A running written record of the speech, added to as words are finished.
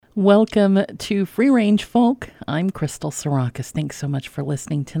Welcome to Free Range Folk. I'm Crystal Sarakas. Thanks so much for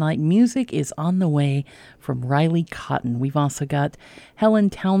listening tonight. Music is on the way from Riley Cotton. We've also got Helen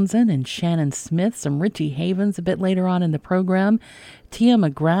Townsend and Shannon Smith, some Richie Havens a bit later on in the program, Tia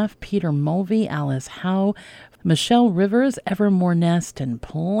McGrath, Peter Mulvey, Alice Howe, Michelle Rivers, Evermore Nest, and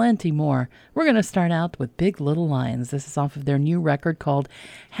plenty more. We're going to start out with Big Little Lions. This is off of their new record called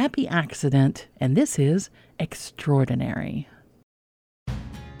Happy Accident, and this is Extraordinary.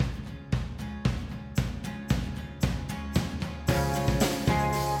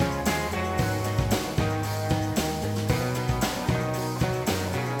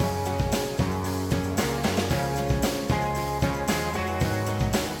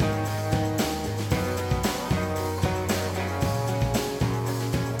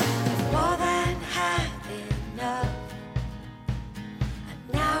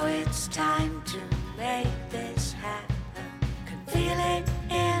 Time to make this happen. Can feel it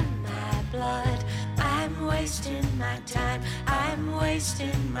in my blood. I'm wasting my time. I'm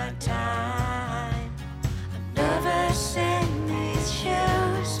wasting my time. I'm nervous in these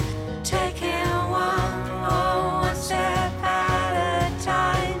shoes, taking one step at a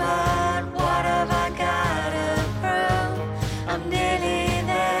time. But what have I got to prove? I'm nearly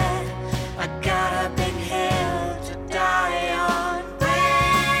there. I got a big hill to die on.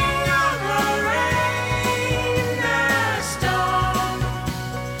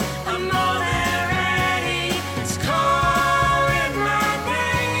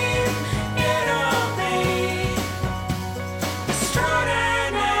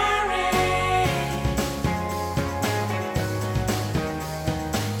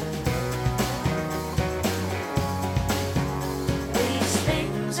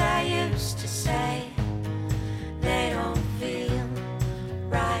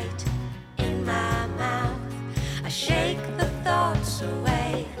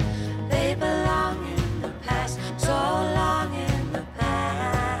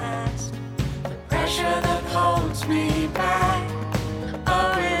 Me back.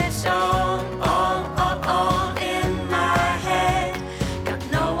 Oh, it's all in my head.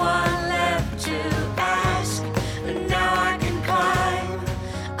 Got no one left to ask, and now I can climb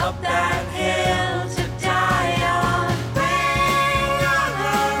up that hill to die on. Bring on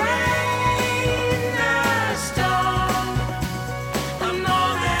the rain, the storm. I'm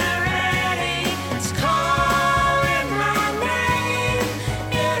more than ready. It's calling my name.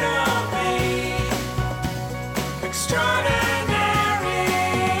 It'll be extraordinary.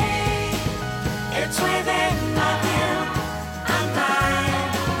 It's within my will. I'm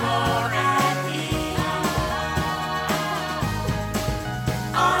lying more at ease.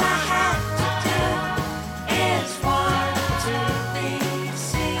 All I have to do is want to be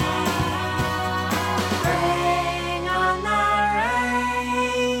seen. Bring on the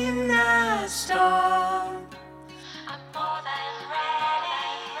rain, the storm. I'm more than ready.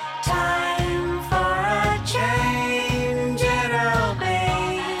 Time for a change, it'll be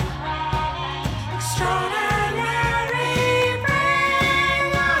extraordinary.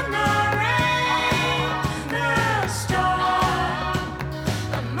 Bring on the rain, the storm.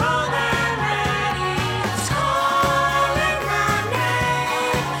 I'm more than ready. It's calling my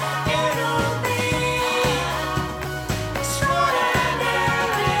name. It'll be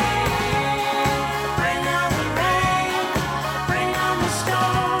extraordinary. Bring on the rain, bring on the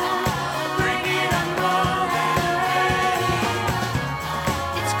storm. Bring it on, more than ready.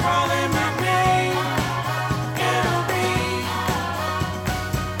 It's calling my name. It'll be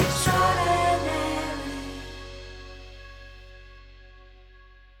extraordinary.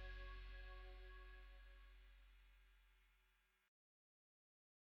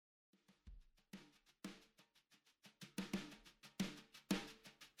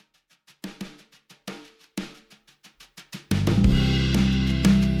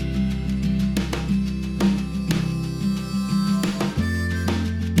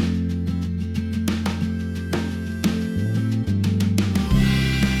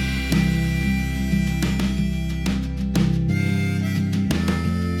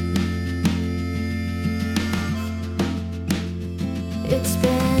 It's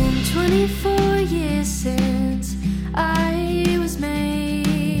been 24 years since I was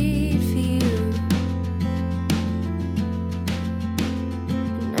made for you.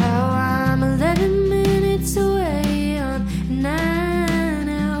 Now I'm 11 minutes away on a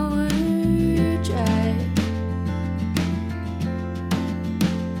 9-hour drive.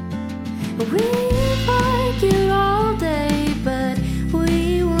 We've argued all day, but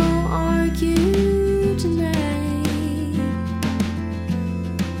we won't argue tonight.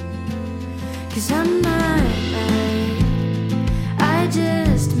 'Cause I'm not right. I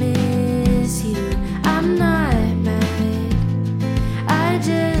just miss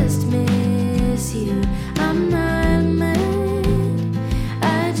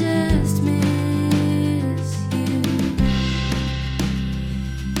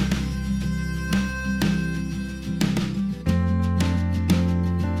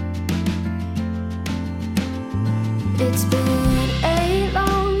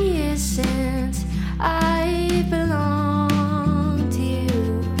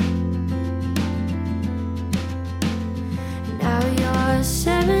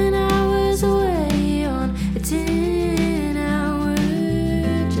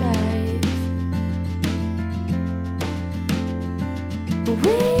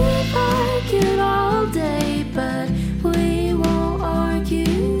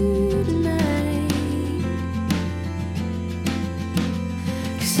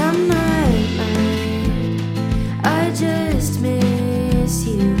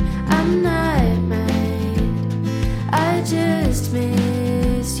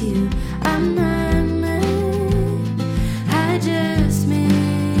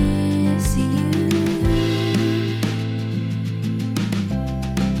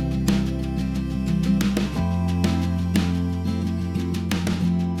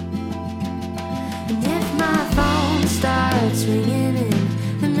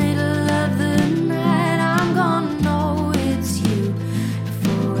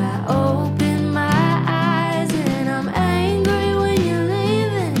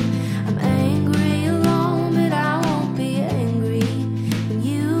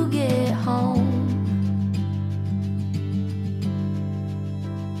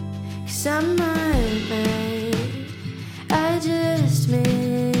 'cause I'm not mad. I just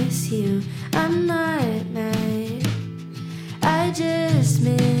miss you. I'm not mad. I just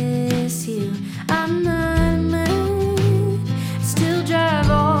miss you. I'm not mad. Still drive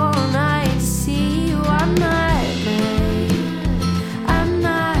all night to see you. I'm not mad. I'm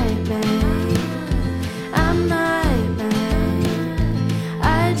not mad. I'm not mad.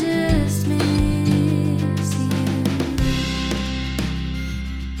 I just miss you.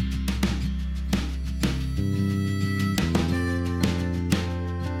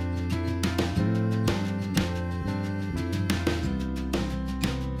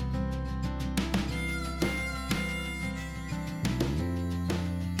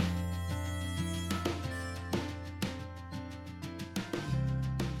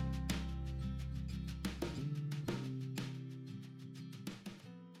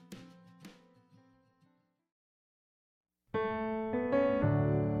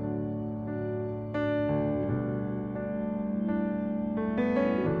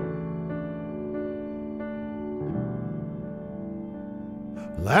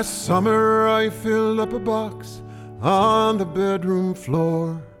 Last summer I filled up a box on the bedroom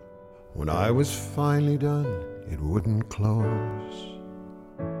floor. When I was finally done, it wouldn't close.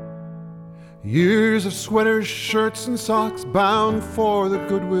 Years of sweaters, shirts, and socks bound for the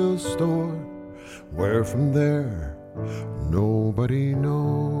Goodwill store, where from there nobody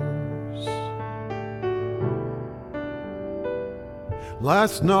knows.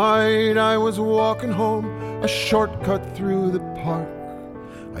 Last night I was walking home, a shortcut through the park.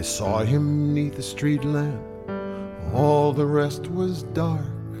 I saw him 'neath the street lamp, all the rest was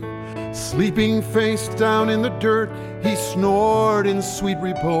dark. Sleeping face down in the dirt, he snored in sweet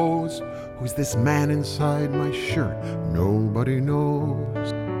repose. Who's this man inside my shirt? Nobody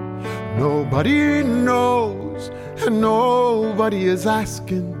knows. Nobody knows, and nobody is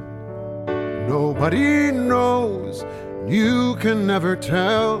asking. Nobody knows, you can never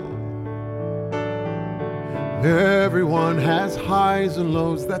tell. Everyone has highs and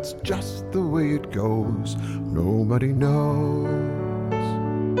lows, that's just the way it goes. Nobody knows.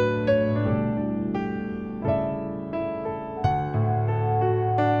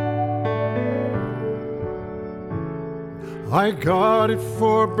 I got it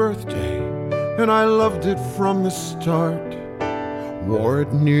for birthday, and I loved it from the start. Wore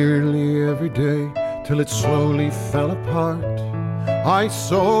it nearly every day, till it slowly fell apart. I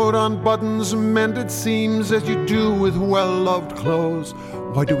sewed on buttons, mended seams, as you do with well-loved clothes.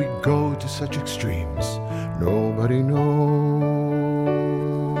 Why do we go to such extremes? Nobody knows.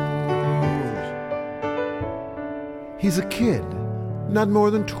 He's a kid, not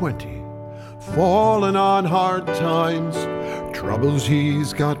more than 20, fallen on hard times. Troubles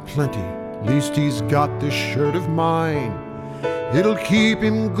he's got plenty, least he's got this shirt of mine. It'll keep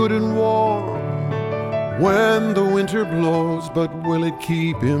him good and warm when the winter blows, but will it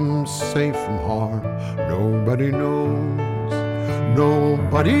keep him safe from harm? Nobody knows.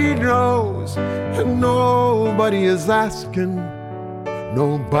 Nobody knows, and nobody is asking.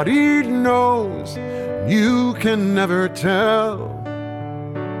 Nobody knows, you can never tell.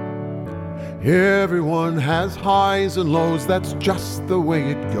 Everyone has highs and lows, that's just the way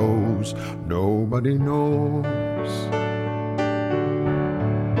it goes. Nobody knows.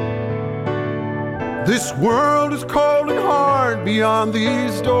 This world is cold and hard beyond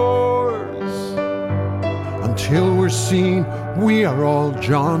these doors. Until we're seen, we are all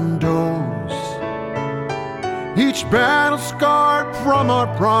John Does. Each battle scarred from our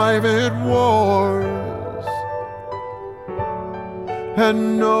private wars.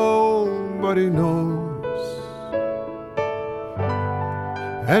 And nobody knows.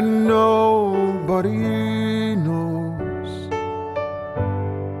 And nobody knows.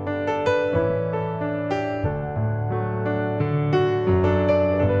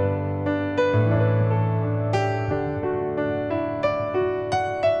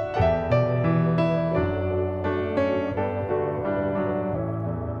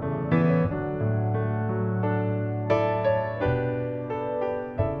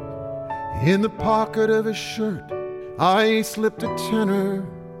 In the pocket of his shirt, I slipped a tenner.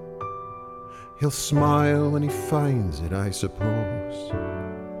 He'll smile when he finds it, I suppose.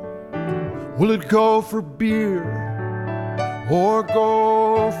 Will it go for beer or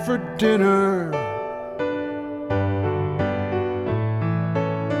go for dinner?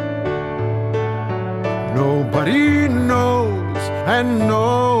 Nobody knows, and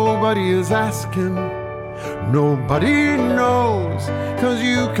nobody is asking. Nobody knows, 'cause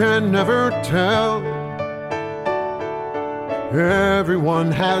you can never tell.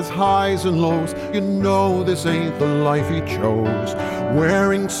 Everyone has highs and lows. You know this ain't the life he chose.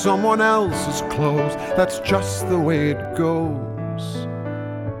 Wearing someone else's clothes, that's just the way it goes.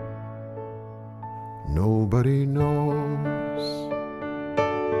 Nobody knows.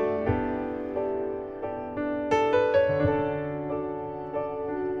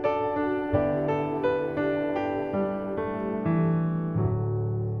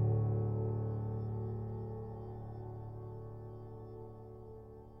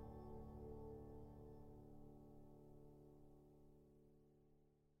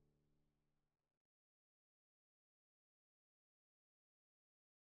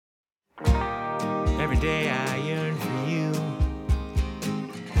 Every day I yearn for you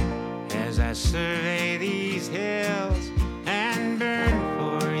as I survey these hills and burn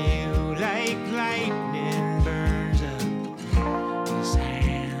for you like lightning burns up this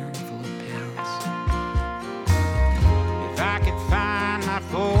handful of pills. If I could find my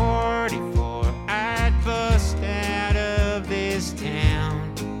 44, I'd bust out of this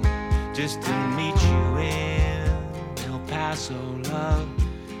town just to meet you in El Paso, love,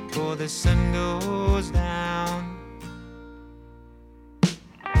 before the sun goes down.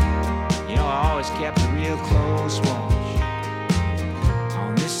 You know, I always kept a real close watch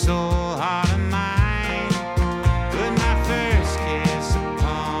on this old heart of mine. But my first kiss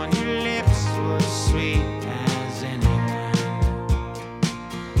upon your lips was sweet as any wine.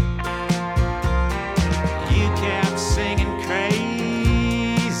 You kept singing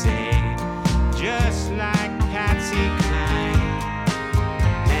crazy, just like Patsy Cline.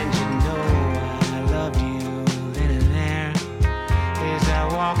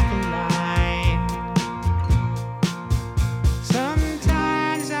 Walk the line.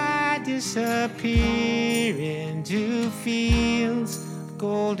 Sometimes I disappear into fields of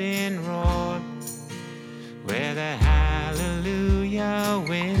goldenrod, where the hallelujah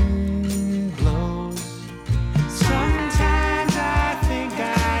wind blows. Sometimes I think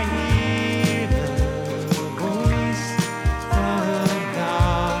I hear the voice of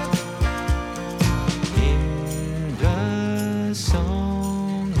God in the song.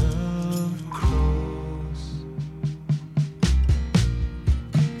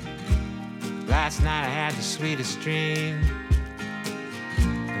 Last night I had the sweetest dream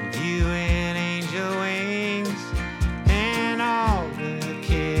of you in angel wings, and all the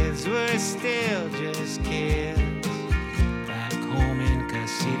kids were still just kids back home in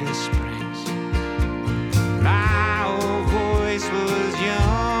Casita Springs. My old voice was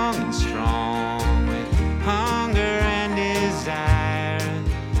young and strong, with hunger and desire,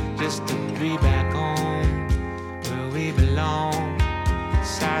 just to be back home where we belong,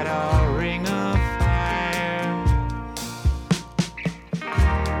 inside our ring of fire.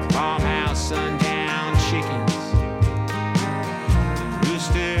 Farmhouse, sundown chickens,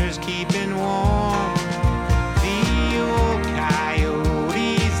 roosters keeping warm, the old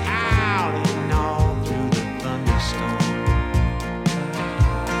coyotes howling all through the thunderstorm.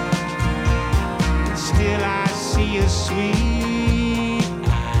 And still I see your sweet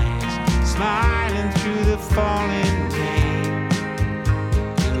eyes smiling through the falling rain.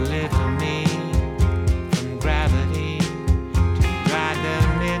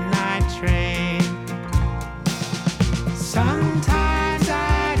 Sometimes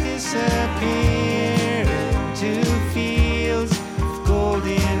I disappear into fields of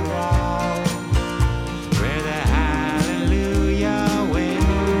goldenrod, where the hallelujah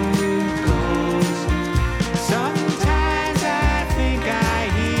wind blows. Sometimes I think I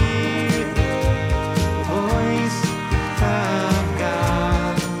hear the voice of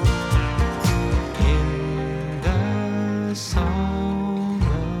God in the song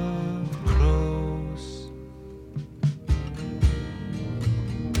of crows.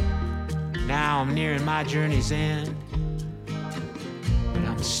 Now I'm nearing my journey's end, but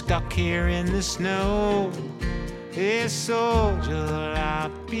I'm stuck here in the snow. This soldier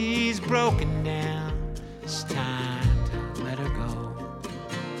jalopy's broken down. It's time to let her go.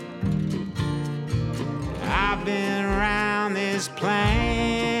 I've been around this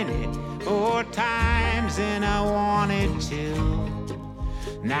planet 4 times and I wanted to.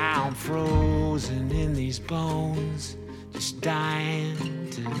 Now I'm frozen in these bones, just dying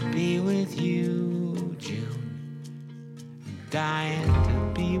to be with you, June. Dying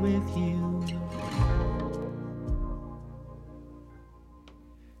to be with you.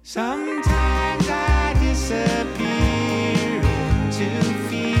 Sometimes I disappear into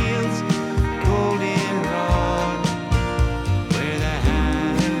fields of goldenrod, where the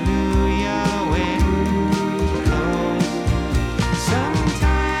hallelujah wind blows.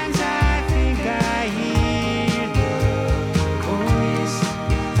 Sometimes I think I hear the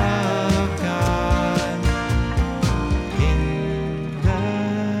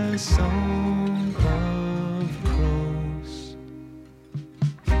song of crows.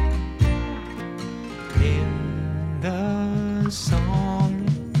 In the song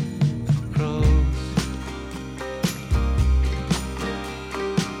of crows.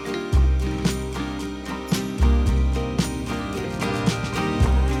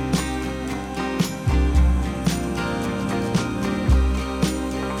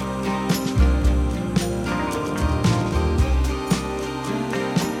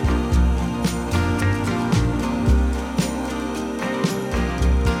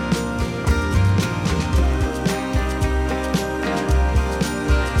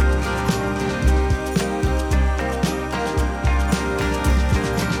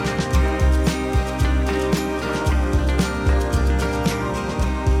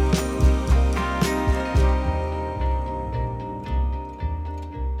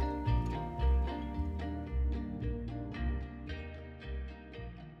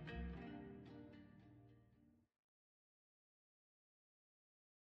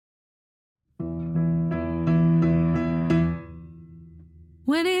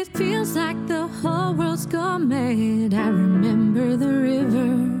 When it feels like the whole world's gone mad, I remember the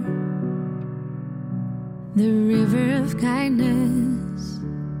river of kindness,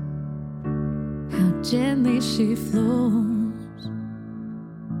 how gently she flows.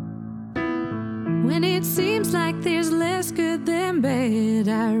 When it seems like there's less good than bad,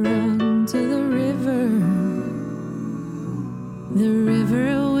 I run to the river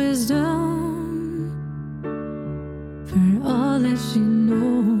of wisdom, for all that she knows.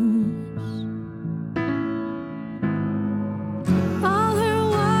 All her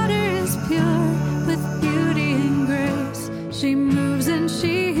water is pure with beauty and grace. She moves and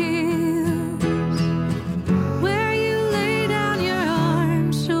she heals. Where you lay down your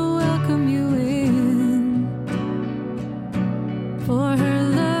arms, she'll welcome you in, for her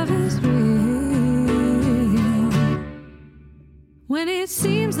love is real. When it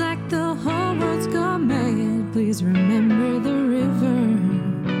seems like the whole world's gone mad, please remember the river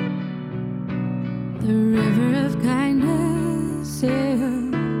of kindness, yeah,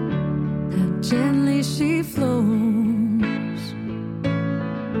 how gently she flows.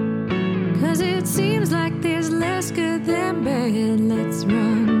 'Cause it seems like there's less good than bad. Let's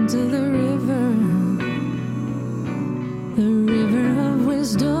run to the river of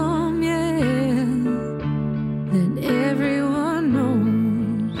wisdom, yeah, that everyone knows.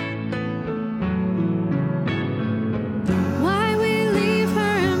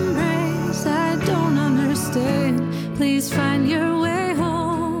 Please find your way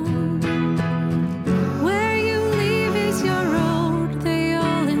home. Where you leave is your road, they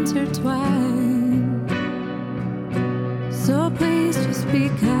all intertwine. So please just be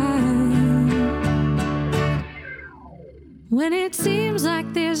kind. When it seems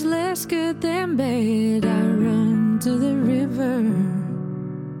like there's less good than bad, I run to the river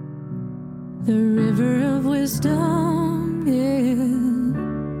of wisdom, yeah,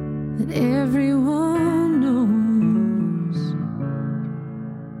 that everyone knows.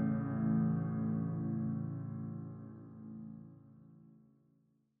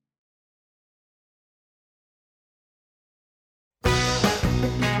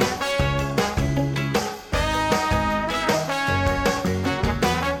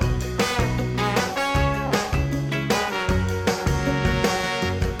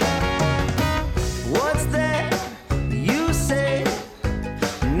 What's that you say?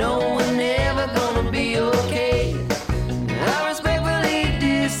 No one ever gonna be okay. I respectfully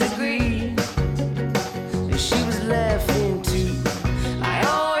disagree. She was laughing too. I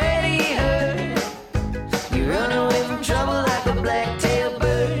already heard you run away from trouble like a black-tailed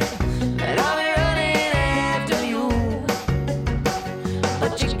bird, and I'll be running after you.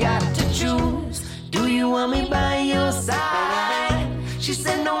 But you got to choose. Do you want me by your side? She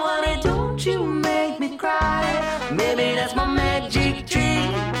said, no, honey, don't you make me cry. Maybe that's my magic trick.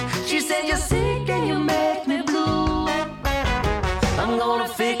 She said, you're sick and you make me blue. I'm gonna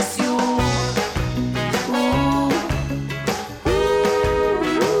fix you. Ooh.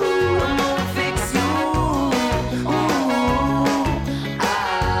 Ooh. I'm gonna fix you. Ooh.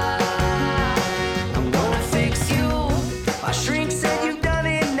 I'm gonna fix you. My shrink said you've done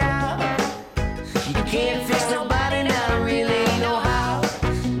it now. You can't fix nobody now, really know how.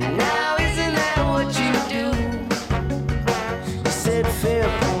 Now isn't that what you do? You said fair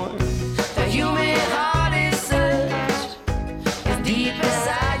point. The human heart is such as deep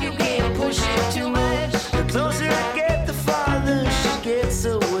inside you can't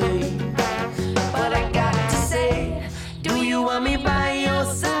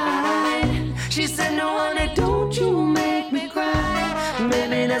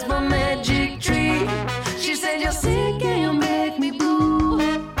baby, that's my magic tree. She said, you're sick and you make me blue.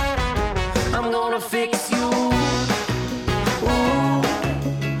 I'm gonna fix you.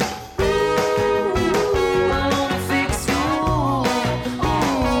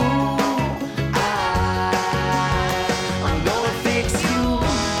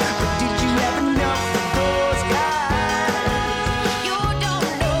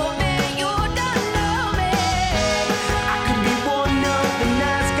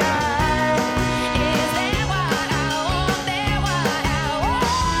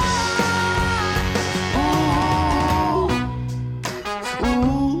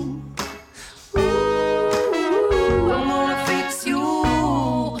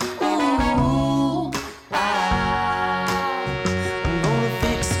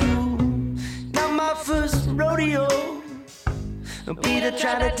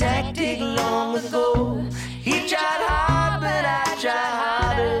 Tried a tactic long ago. He tried hard, but I tried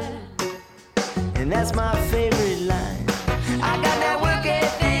harder. And that's my favorite line. I got that work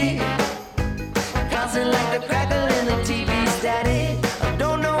ethic, constant like the crackle in the TV static. I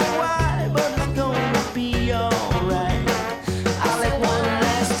don't know why, but it's gonna be alright. I'll like one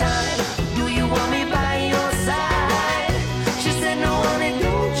last time. Do you want me by your side? She said, no, honey,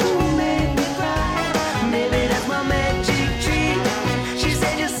 don't you make me cry. Maybe that's my magic tree. She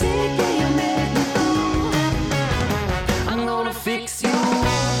said, you're sick and you make me blue. I'm gonna fix you.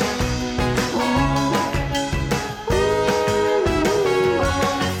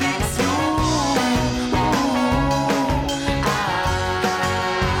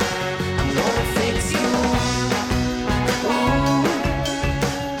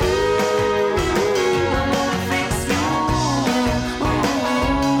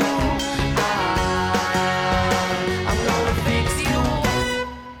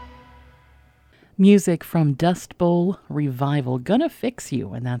 Music from Dust Bowl Revival, Gonna Fix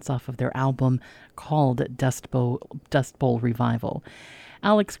You, and that's off of their album called Dust Bowl Revival.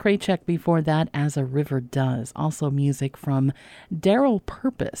 Alex Kraychek before that, As a River Does. Also music from Daryl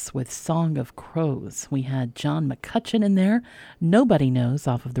Purpose with Song of Crows. We had John McCutcheon in there, Nobody Knows,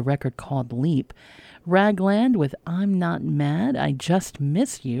 off of the record called Leap. Ragland with I'm Not Mad, I Just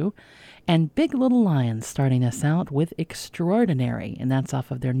Miss You. And Big Little Lions starting us out with Extraordinary, and that's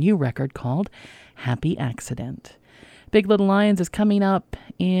off of their new record called Happy Accident. Big Little Lions is coming up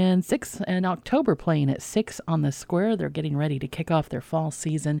in October, playing at 6 on the Square. They're getting ready to kick off their fall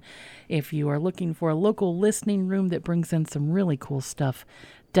season. If you are looking for a local listening room that brings in some really cool stuff,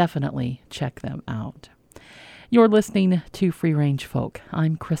 definitely check them out. You're listening to Free Range Folk.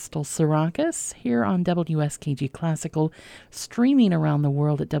 I'm Crystal Sarakas here on WSKG Classical, streaming around the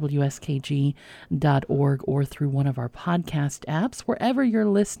world at WSKG.org or through one of our podcast apps. Wherever you're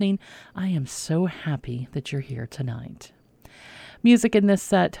listening, I am so happy that you're here tonight. Music in this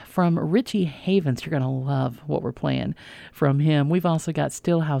set from Richie Havens. You're going to love what we're playing from him. We've also got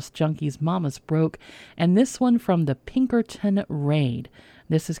Stillhouse Junkies, Mama's Broke, and this one from the Pinkerton Raid.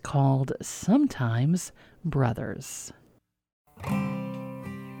 This is called Sometimes Brothers.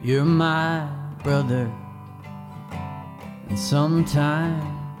 You're my brother, and sometimes,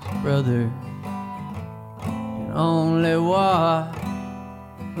 brother, can only walk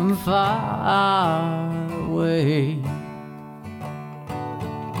from far away.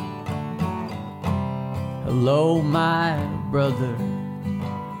 Hello, my brother,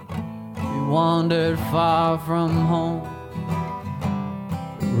 we wandered far from home.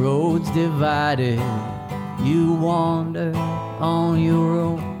 The roads divided, you wander on your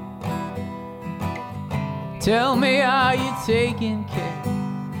own. Tell me, are you taking care?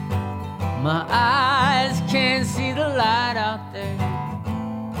 My eyes can't see the light out there.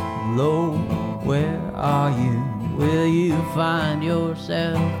 Hello, where are you? Will you find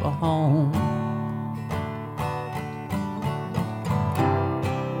yourself a home?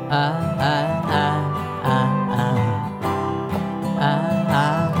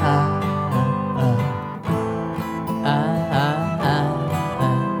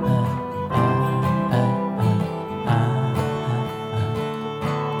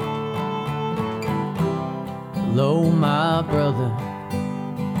 Hello, my brother,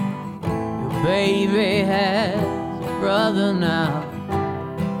 your baby has a brother now.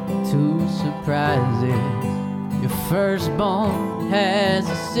 Two surprises, your firstborn has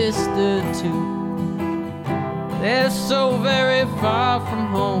a sister too. They're so very far from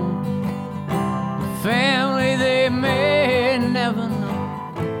home, the family they may never know.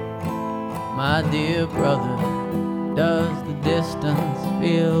 My dear brother, does the distance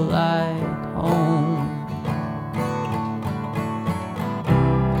feel like home?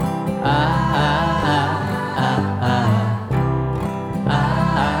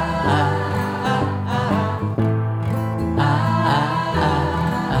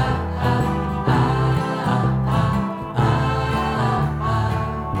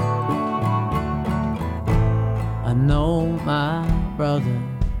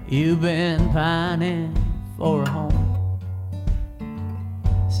 You've been pining for a home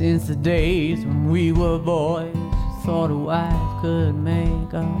since the days when we were boys. Thought a wife could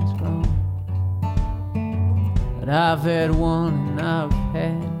make us grown. But I've had one and I've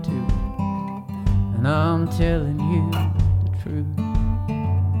had two, and I'm telling you the truth.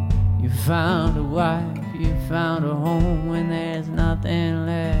 You found a wife, you found a home when there's nothing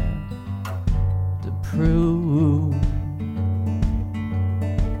left to prove.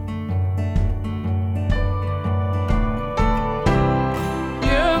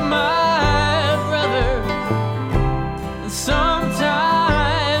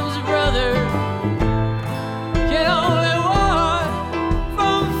 Sometimes a brother can only walk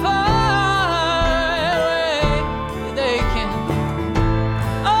from far away. They can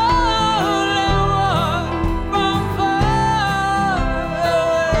only walk from far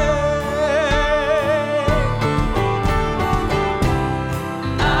away.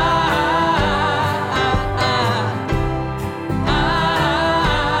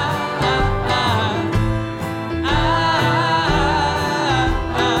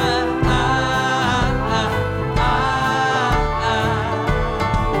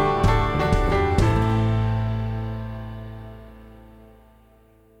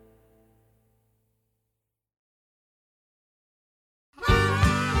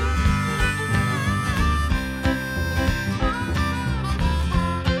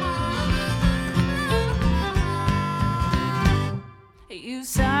 You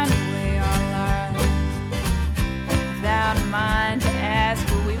signed away our lives without a mind to ask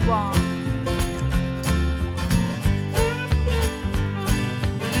what we want.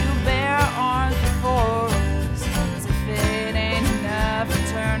 You bare arms before us as if it ain't enough to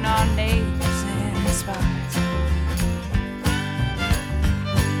turn our neighbors into spies.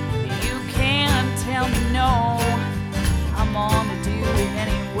 You can't tell me no, I'm gonna do it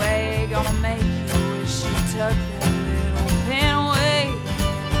anyway. Gonna make you wish you took that little pin away.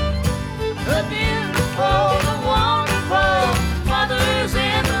 The beautiful, the wonderful mothers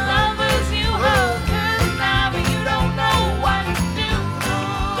and the lovers you hold tonight, but you don't know what to do.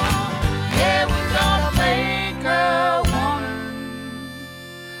 Yeah, we're gonna make a woman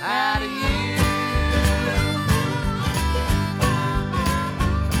out of you.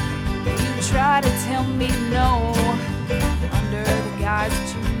 You try to tell me no under the guise that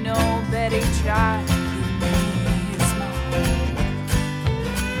you know Betty tried to keep me small.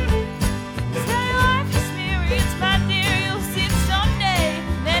 Say life experience, my dear, you'll see someday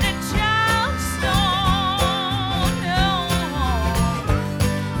that a child's stone. No,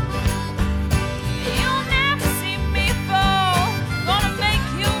 you'll never see me fall. Gonna make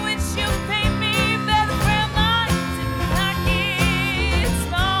you wish you paid me better for mine and pocket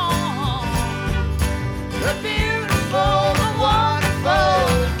small. The beautiful, the wonderful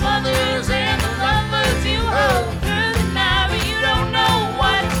mothers and the lovers you hold through the night, but you don't know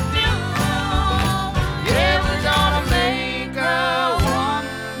what to do. Yeah, we're gonna make a woman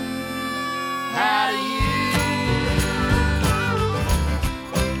out of you.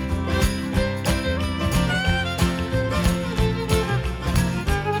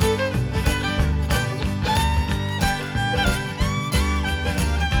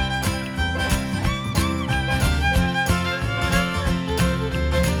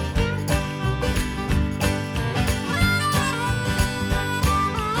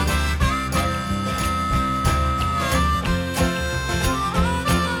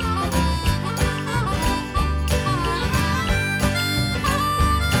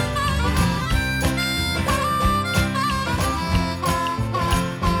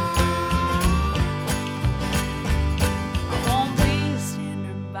 I won't be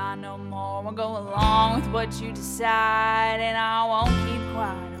standing by no more. I'll go along with what you decide, and I won't keep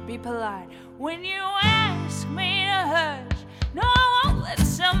quiet or be polite when you ask me to hush. No, I won't let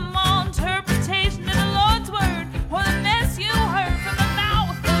some interpretation of the Lord's word or the mess you heard from the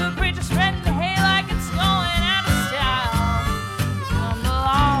mouth of the preacher spreading the hay like it's going out of style. Become the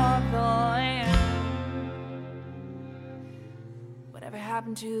law of the land. Whatever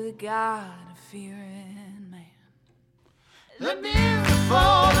happened to the God of fearing man? The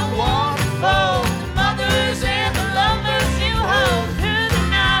beautiful, the wonderful mothers and the lovers you hold through the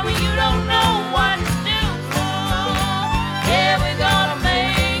night when you don't know what to do. Yeah, we're gonna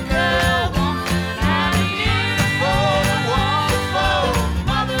make a woman out of you. The wonderful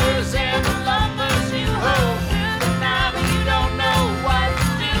mothers and the lovers you hold through the night when you don't know what to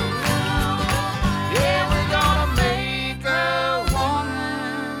do. Yeah, we're gonna make a woman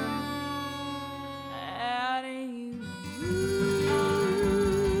out of you.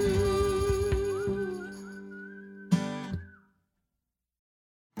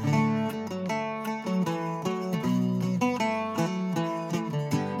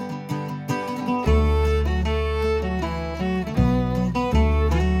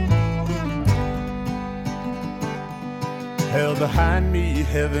 behind me,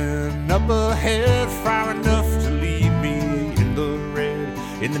 heaven up ahead, far enough to leave me in the red.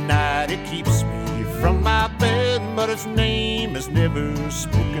 In the night it keeps me from my bed, but its name is never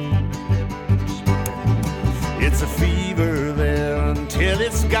spoken. It's a fever there until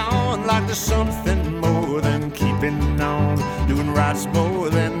it's gone, like there's something more than keeping on. Doing right's more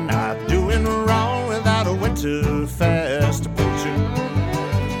than not doing wrong, without a winter fast approaching.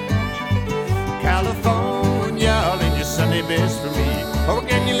 California, lend your Sunday best for me, or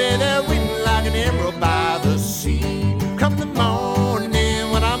can you lay there waiting like an emerald by the sea? Come the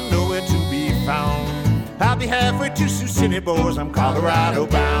morning when I'm nowhere to be found, I'll be halfway to Sioux City, boys, I'm Colorado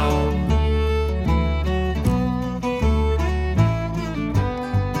bound.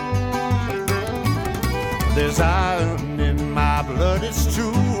 There's iron in my blood, it's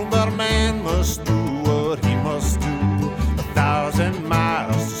true, but a man must do what he must do. 1,000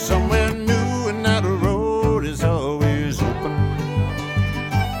 miles to somewhere new, and that road is always open.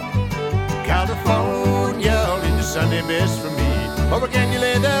 California, in your Sunday best for me, or again you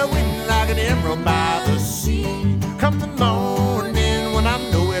lay there waiting like an emerald by the sea. Come the morning when I'm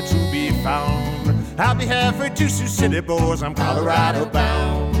nowhere to be found, I'll be halfway to Sioux City, boys, I'm Colorado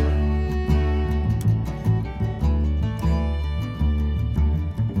bound.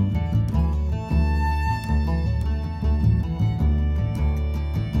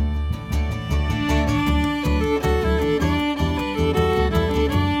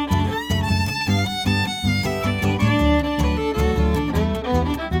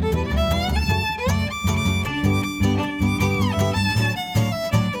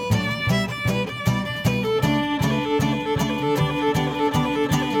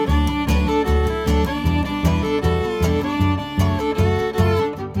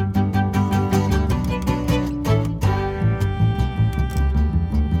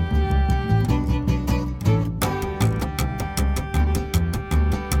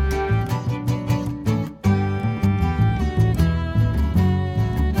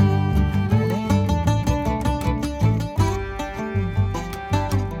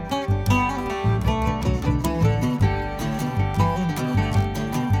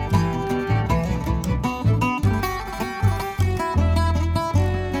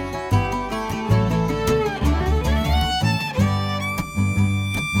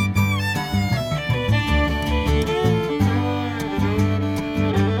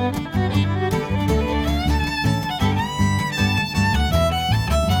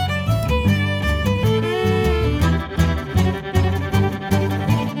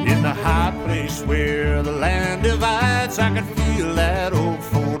 Where the land divides, I can feel that old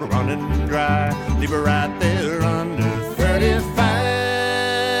Ford running dry. Leave her right there under 35,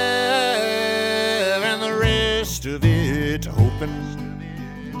 and the rest of it open.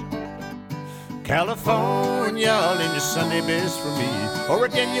 California, lend your Sunday best for me, or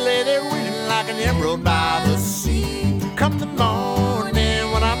again you lay there waiting like an emerald by the sea. Come the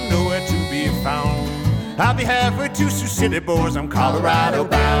morning when I'm nowhere to be found, I'll be halfway to Sioux City, boys, I'm Colorado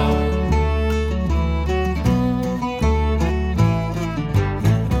bound.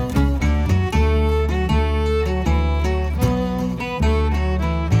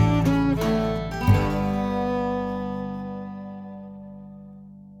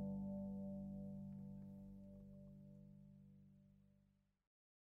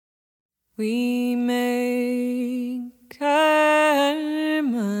 We make our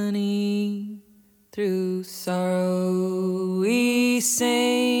money through sorrow. We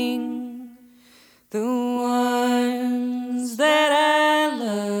sing the ones that I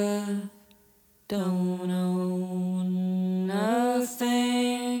love don't own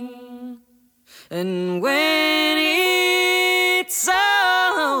nothing. And when it's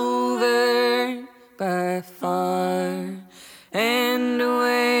over by far and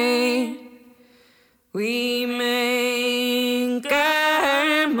away, we make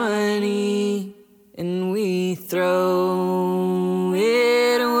our money and we throw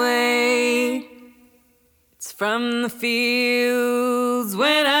it away. It's from the fields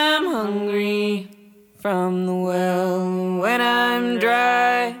when I'm hungry, from the well when I'm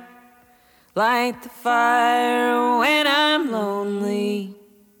dry. Light the fire when I'm lonely,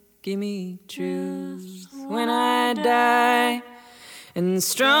 give me truth when I die. And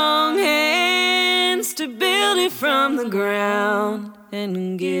strong hands to build it from the ground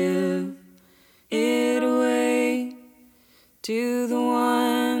and give it away to the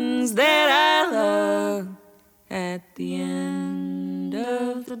ones that I love at the end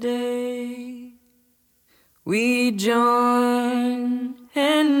of the day. We join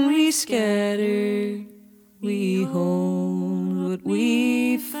and we scatter, we hold what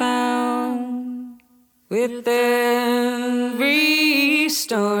we found. With every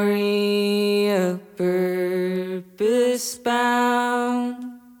story a purpose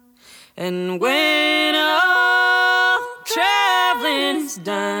bound. And when all traveling's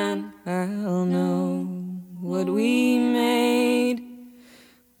done, I'll know what we made.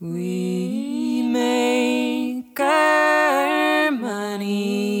 We make our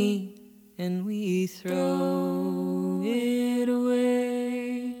money and we throw it away.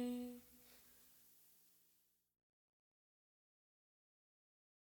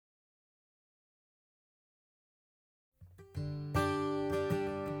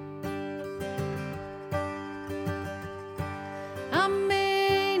 I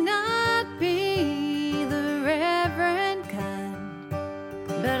may not be the reverend kind,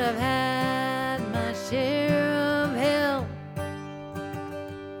 but I've had my share of hell.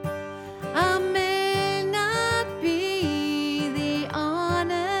 I may not be the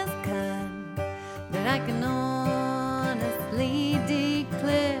honest kind, but I can honestly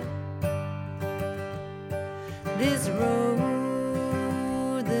declare this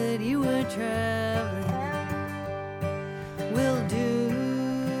road that you were traveling will do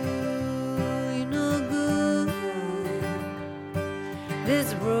you no good.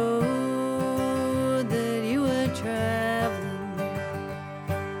 This road that you were traveling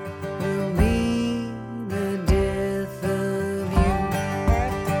will be the death of you.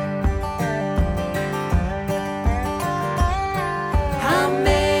 I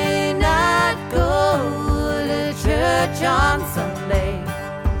may not go to church on Sunday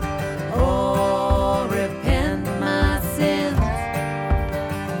or repent my sins.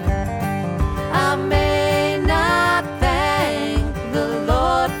 I may not thank the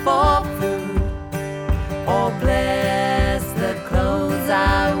Lord for food or bless the clothes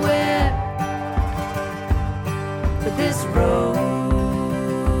I wear, but this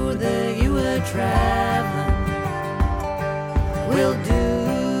road that you were traveling will do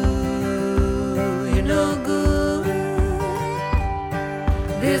you no good.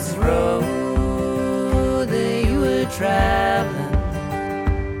 This road that you were traveling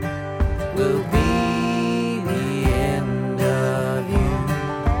will be the end of you.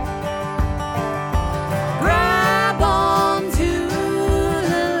 Grab on to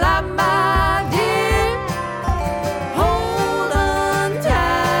the light, my dear. Hold on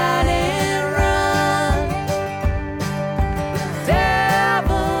tight and run.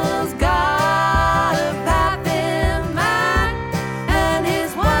 Devil's got a path in mind, and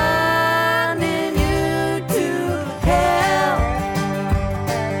he's winding you to hell.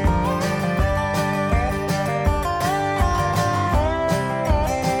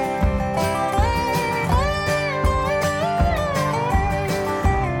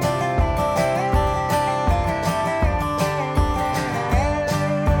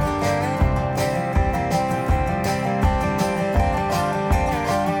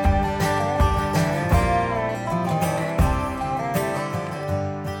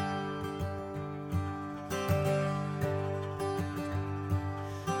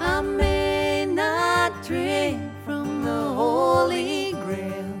 I may not drink from the Holy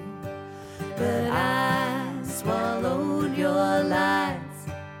Grail, but I swallowed your lies.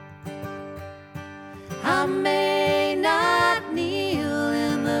 I may not kneel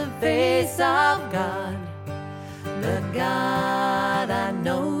in the face of God, but God, I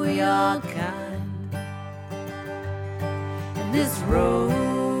know you're kind. And this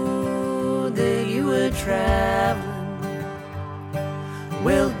road that you were traveling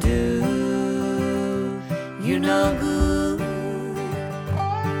will do you no good.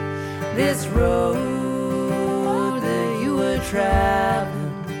 This road that you were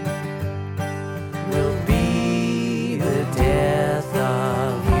traveling will be the death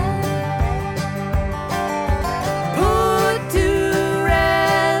of you. Put to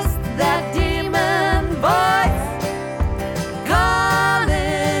rest that demon voice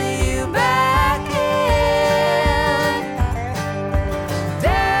calling you back in.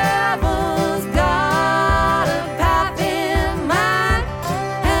 Devil's got a path in mind,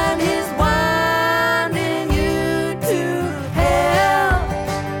 and he's winding you to hell.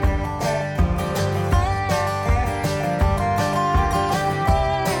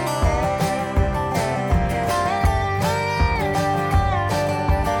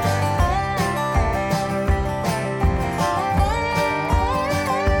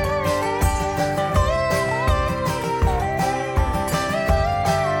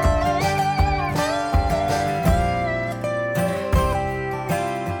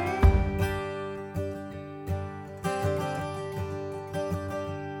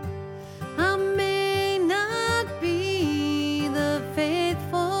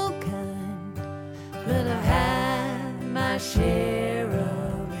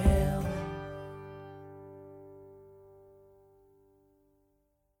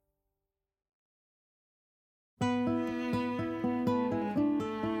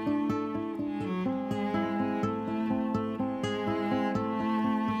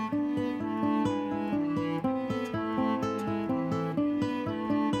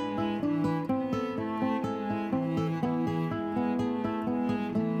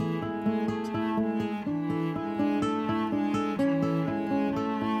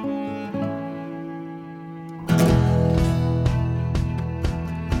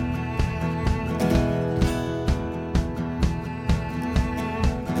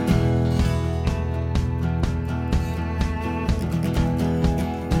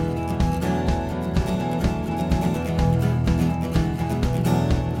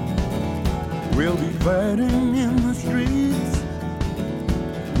 fighting in the streets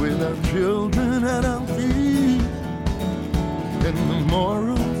with our children at our feet, and the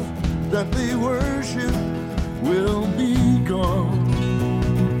morals that they worship will be gone.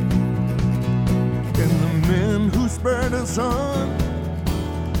 And the men who spurred us on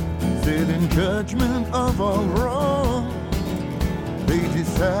sit in judgment of all wrong. They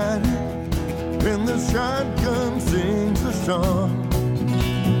decided, and the shotgun sings a song.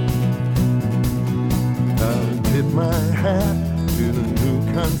 I'll tip my hat to the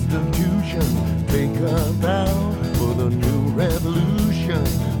new Constitution, take a bow for the new revolution,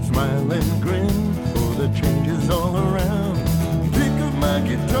 smile and grin for the changes all around. Pick up my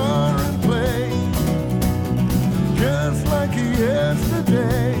guitar and play just like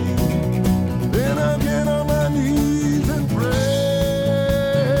yesterday. Then I'll get on my knees and pray.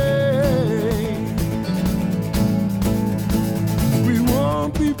 We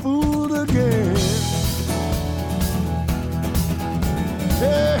won't be fooled again.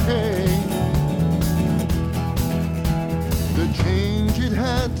 Hey, the change it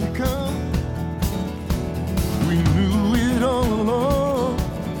had to come. We knew it all along.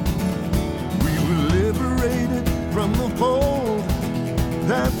 We were liberated from the fold,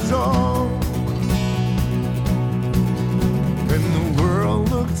 that's all. And the world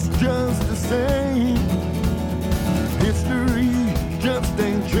looks just the same. History just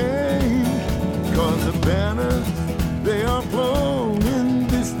ain't changed, 'cause the banners, they are flown in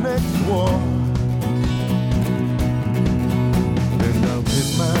this next war. And I'll tip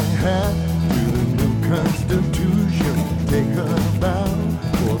my hat to the new Constitution, take a bow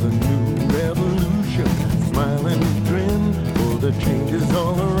for the new revolution, smile and grin for the changes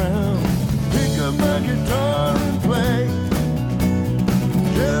all around. Pick up my guitar and play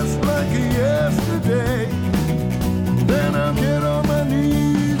just like yesterday. Then I'll get on my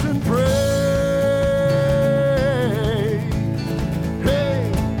knees and pray.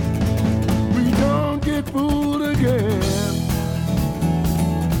 Fooled again.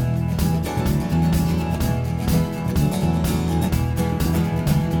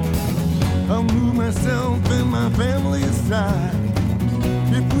 I'll move myself and my family aside.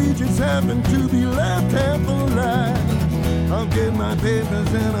 If we just happen to be left half alive, I'll get my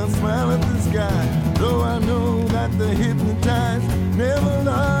papers and I'll smile at the sky, though I know that the hypnotized never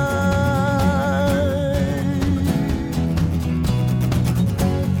lie.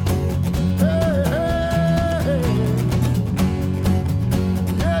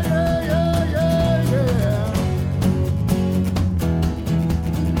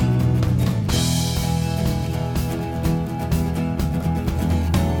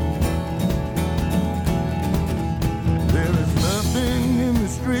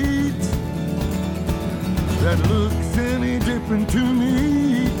 That looks any different to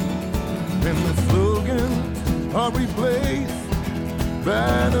me, and the slogans are replaced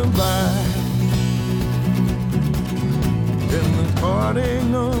by the light. And the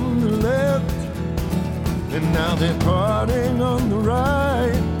parting on the left, and now they're parting on the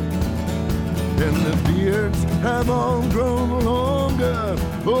right, and the beards have all grown longer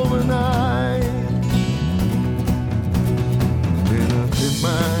overnight. Then I tip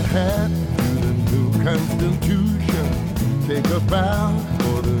my hat, Constitution, take a bow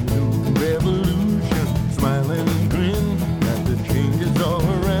for the new revolution, smile and grin at the changes all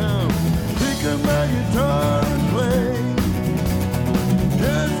around. Pick up my guitar and play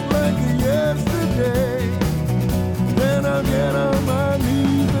just like yesterday. Then I'll get on my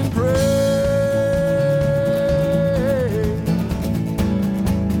knees and pray.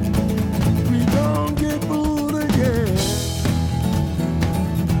 We don't get fooled again.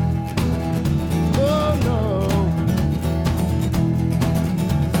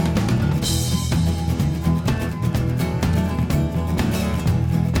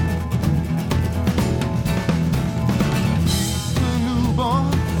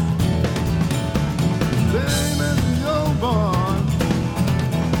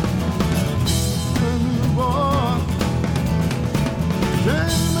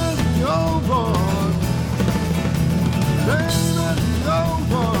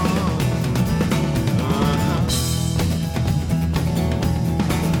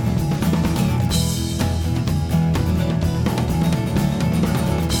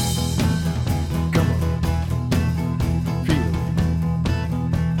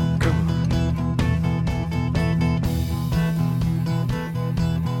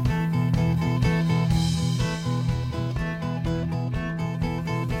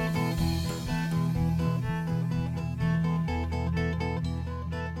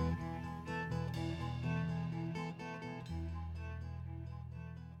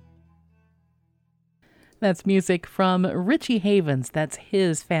 That's music from Richie Havens. That's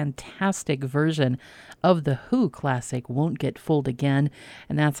his fantastic version of the Who classic Won't Get Fooled Again,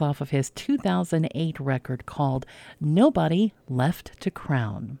 and that's off of his 2008 record called Nobody Left to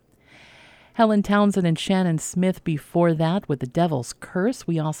Crown. Helen Townsend and Shannon Smith before that with The Devil's Curse.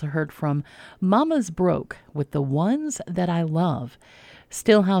 We also heard from Mama's Broke with The Ones That I Love.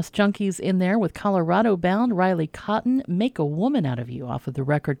 Stillhouse Junkies in there with Colorado-bound Riley Cotton, Make a Woman Out of You, off of the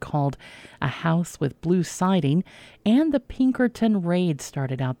record called A House with Blue Siding. And the Pinkerton Raid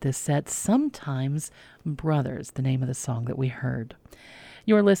started out this set, Sometimes Brothers, the name of the song that we heard.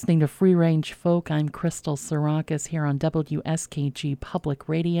 You're listening to Free Range Folk. I'm Crystal Sarakas here on WSKG Public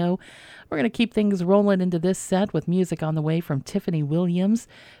Radio. We're going to keep things rolling into this set with music on the way from Tiffany Williams,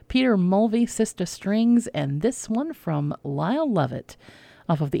 Peter Mulvey, Sister Strings, and this one from Lyle Lovett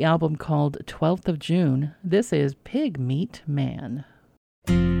off of the album called 12th of June. This is Pig Meat Man.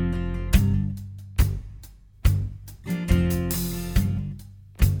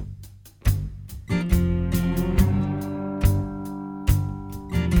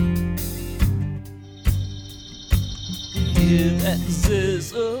 That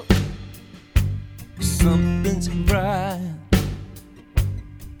sizzle, something's frying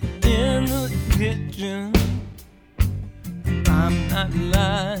in the kitchen. I'm not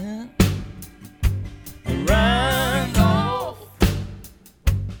lying. Right off,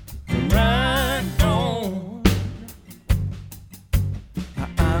 right on.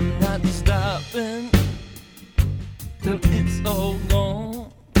 I'm not stopping till it's all gone.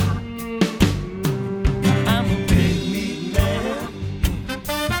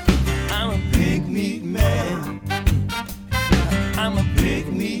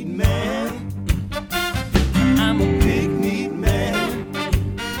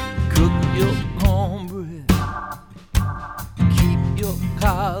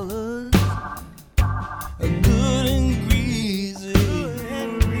 Collars, good and greasy.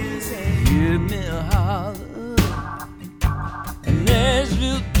 Hear me holler, and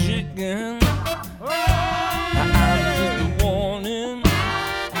Nashville chicken. I'm just a warning,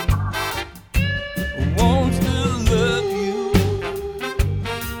 won't still love you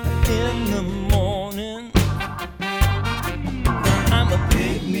in the morning. I'm a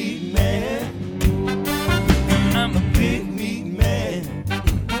pig meat man. I'm a pig meat man.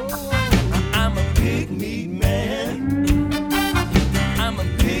 I'm a pig meat man. I'm a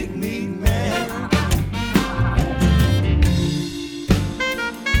pig meat man.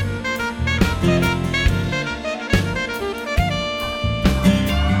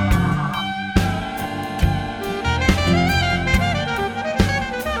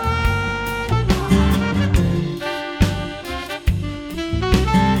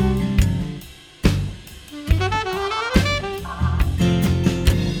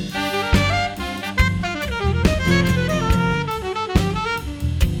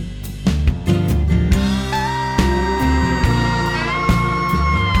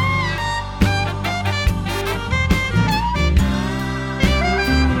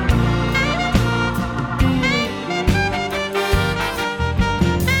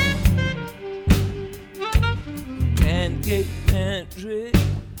 Pancake pantry,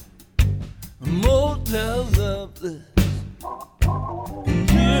 motel loveless,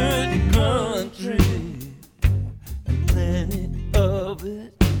 dirty country, and plenty of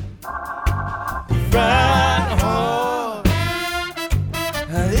it. Fried hard,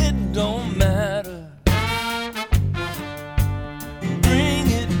 it don't matter. Bring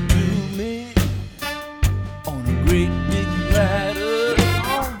it to me on a great big platter.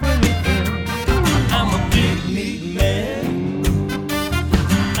 I'm a pig meat man.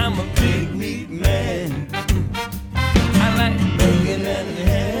 I'm a pig meat man. I like bacon and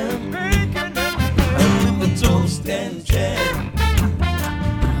ham, with the toast and jam.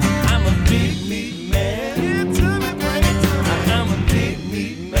 I'm a pig meat man. I'm a pig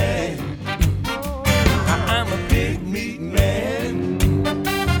meat man.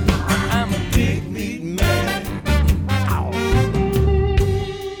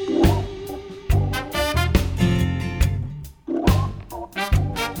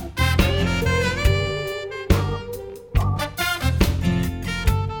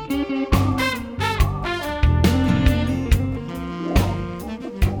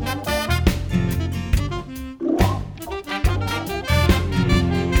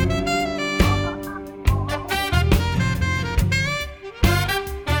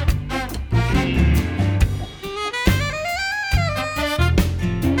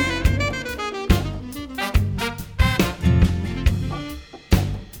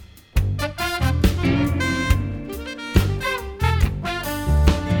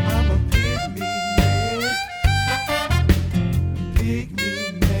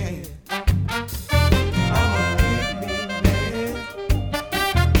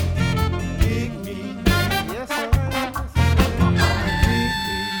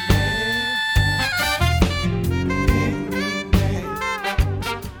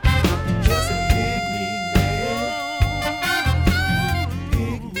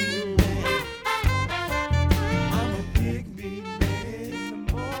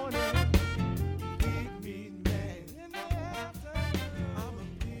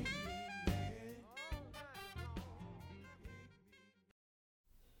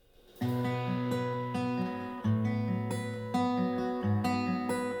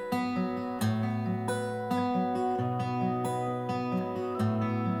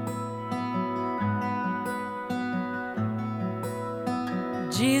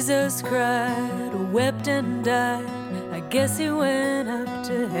 Jesus cried, wept and died. I guess he went up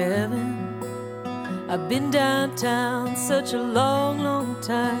to heaven. I've been downtown such a long, long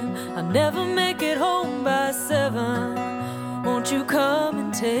time. I'll never make it home by 7. Won't you come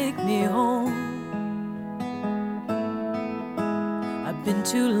and take me home? I've been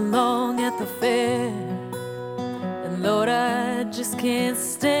too long at the fair, and Lord, I just can't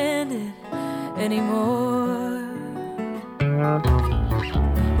stand it anymore.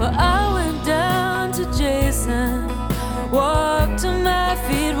 Well, I went down to Jason, walked till my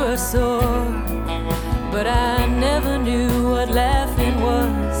feet were sore, but I never knew what laughing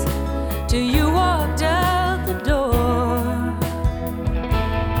was till you walked out the door.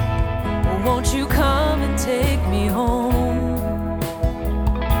 Well, won't you come and take me home?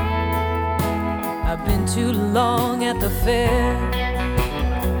 I've been too long at the fair,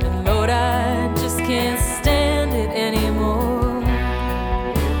 and Lord, I just can't stand it anymore.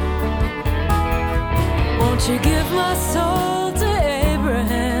 Won't you give my soul to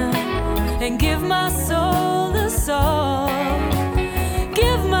Abraham and give my soul the song?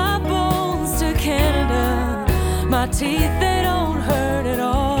 Give my bones to Canada, my teeth, they don't hurt at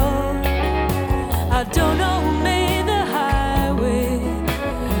all. I don't know who made the highway,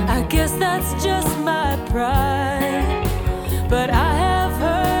 I guess that's just my pride, but I have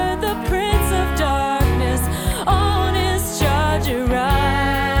heard the Prince of Darkness on his charger ride.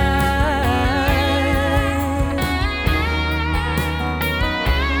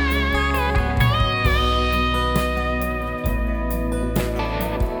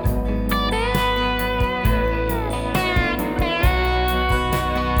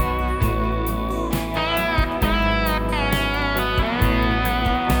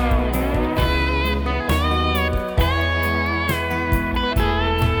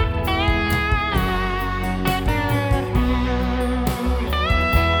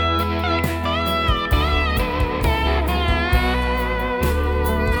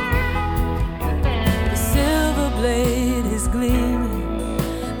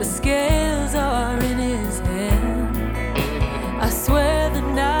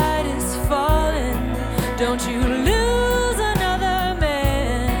 Don't you lose another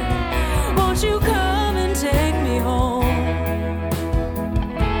man. Won't you come and take me home?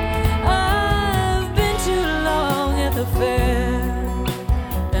 I've been too long at the fair,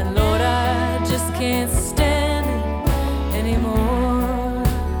 and Lord, I just can't stand it anymore.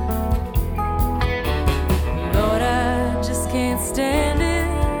 Lord, I just can't stand it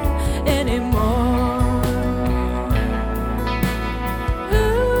anymore.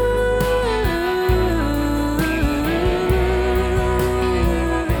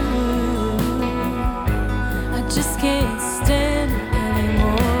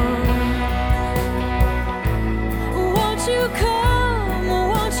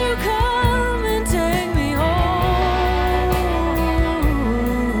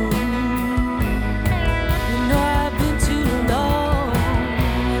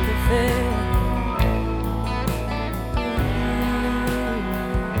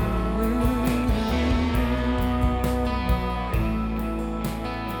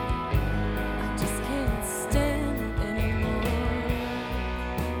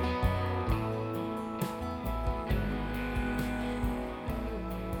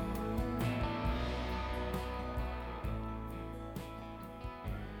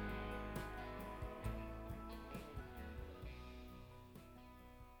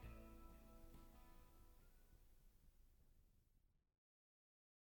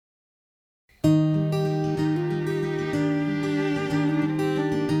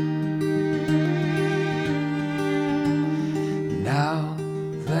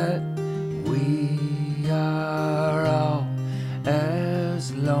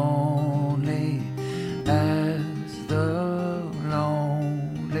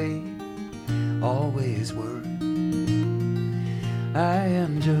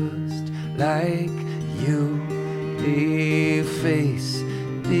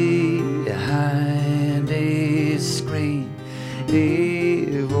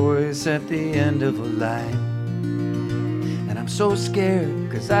 At the end of a line, and I'm so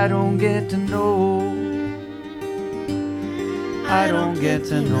scared 'cause I don't get to know. I don't get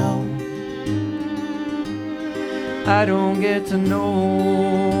to know. I don't get to know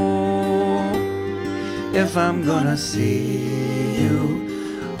if I'm gonna see you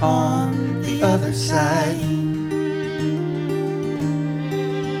on the other side.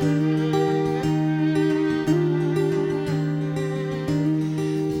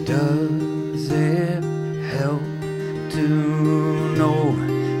 Does it help to know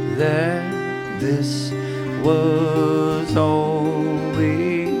that this was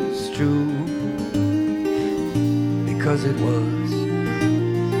always 'cause it was.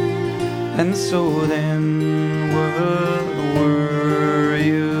 And so then what were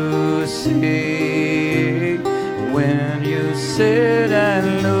you saying when you said I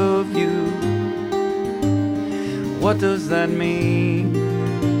love you? What does that mean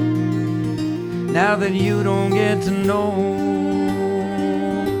now that you don't get to know?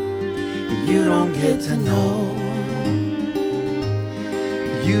 You don't get to know.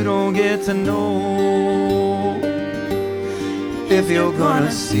 You don't get to know if you're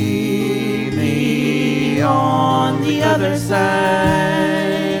gonna see me on the other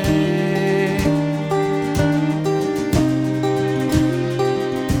side.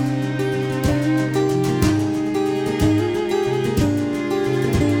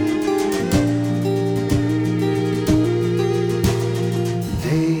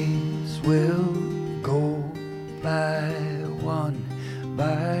 Days will go by one,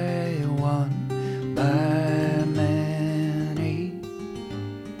 by one, by many,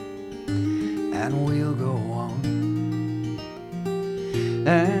 and we'll go on,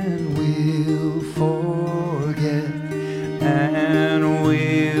 and we'll forget, and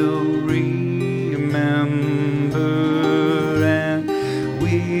we'll remember, and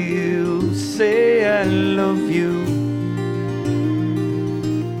we'll say I love you,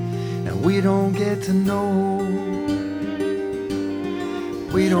 and we don't get to know.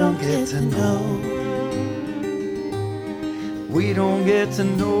 We don't get to know. We don't get to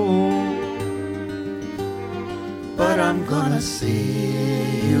know. But I'm gonna see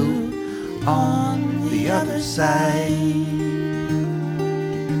you on the other side.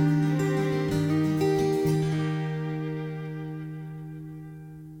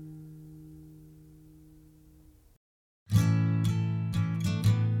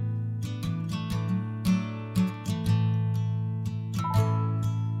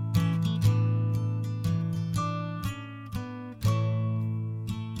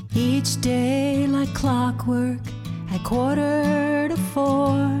 Each day like clockwork at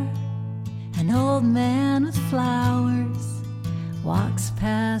 3:45, an old man with flowers walks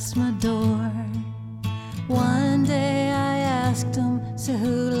past my door. One day I asked him, so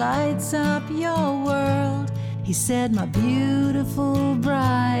who lights up your world? He said, my beautiful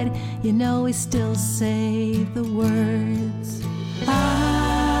bride. You know we still say the words. I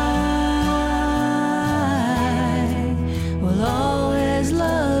will always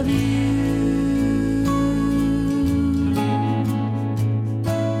love you.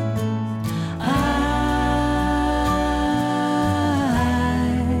 I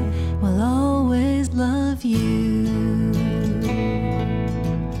will always love you.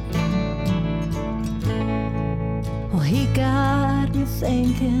 Well, he got me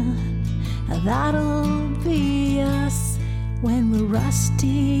thinking that'll be us when we're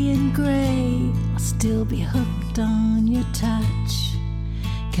rusty and gray. I'll still be hooked on your touch.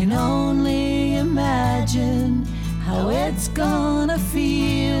 Can only imagine how it's gonna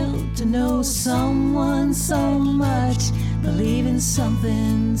feel to know someone so much, believe in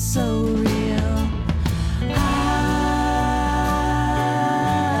something so real. I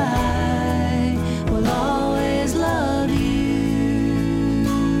will always love you.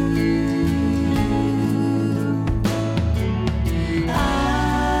 I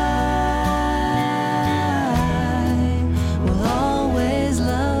will always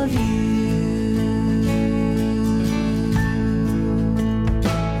love you.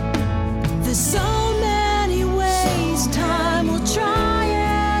 There's so many ways time will try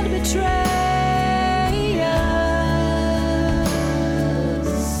and betray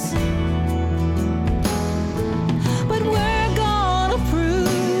us, but we're gonna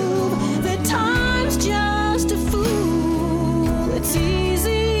prove that time's just a fool. It's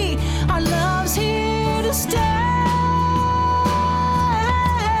easy, our love's here to stay.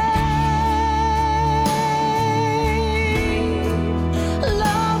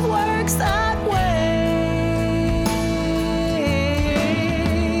 Love works that way.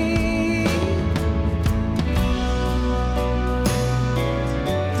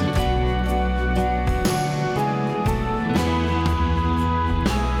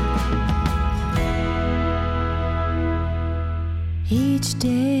 Each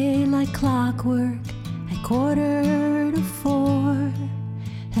day like clockwork at 3:45,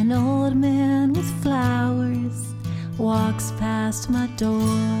 an old man with flowers walks past my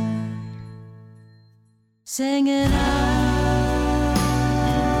door, singing, I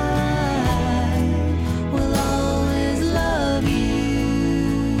will always love you.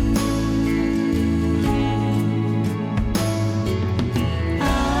 I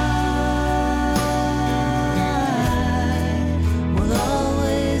will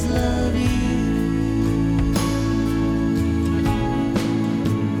always love you.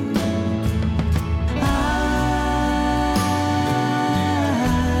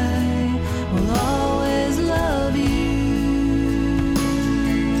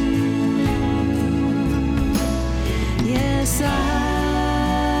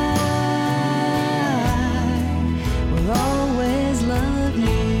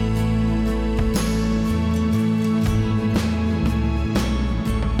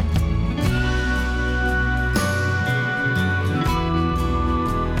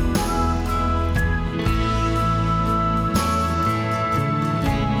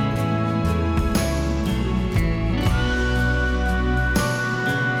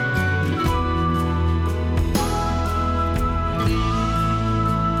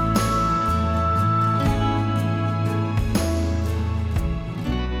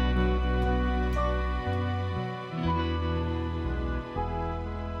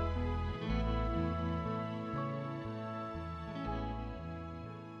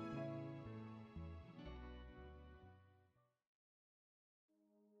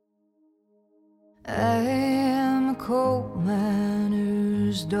 I am a coal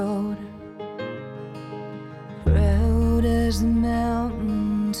miner's daughter, proud as the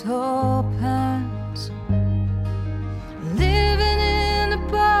mountain tall pines, living in a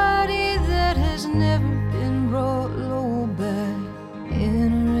body that has never been brought low by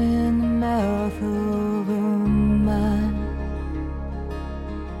entering the mouth of a mine.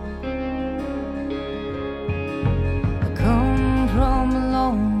 I come from a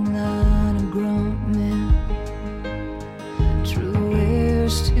long line of grunt men, true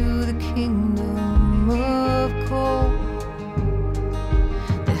heirs to the kingdom of coal.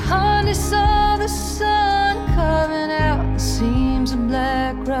 They hardly saw the sun carving out the seams of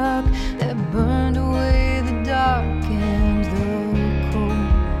black rock that burned away the dark and the cold.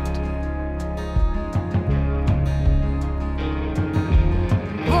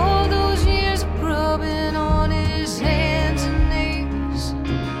 All those years of grubbing on his hands and knees,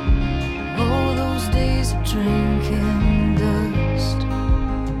 all those days of drinking dust,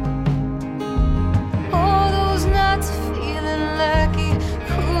 all those nights of feeling like he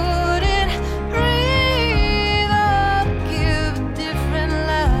couldn't breathe or give a different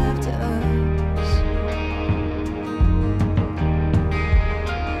life to us.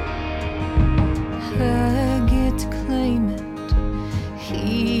 I get to claim it,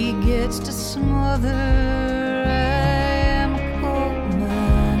 he gets to smother. I am a coal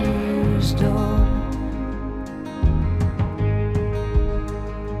miner's daughter.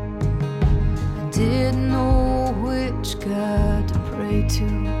 I didn't know which God to pray to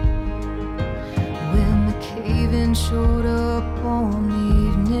when the cave-in showed up on the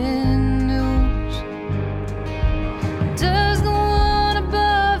evening news. Does the one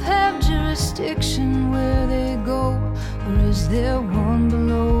above have jurisdiction where they go, or is there one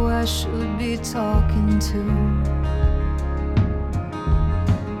below I should be talking to?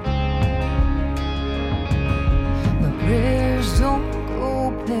 My prayers don't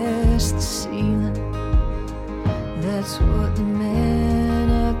go past the ceiling. That's what the man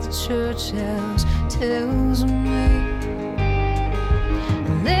at the church house tells me.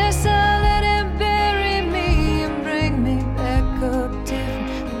 Unless I let him bury me and bring me back up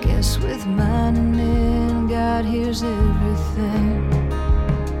different. I guess with mine and then God hears everything.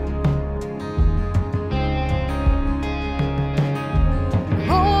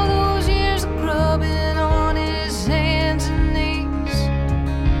 All those years of grubbing on his hands and knees,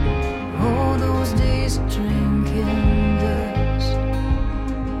 all those days of drinking dust,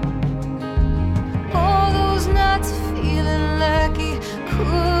 all those nights of feeling like he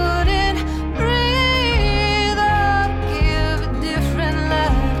couldn't breathe or give a different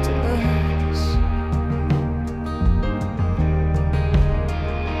life to us.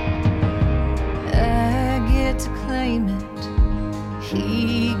 I get to claim it,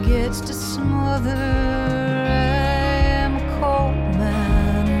 he gets to smother. I am a coal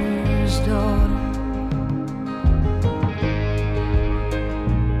miner's daughter.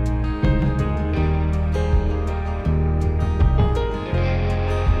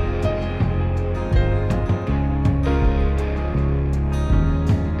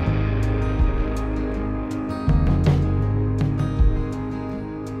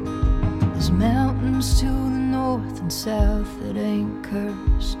 There's mountains to the north and south that ain't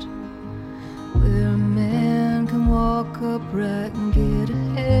cursed, where a man can walk upright and get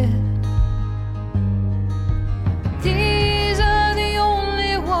ahead. These are the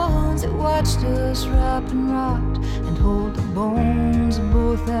only ones that watched us rot and rot and hold the bones of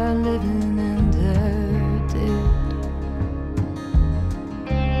both our living and our dead.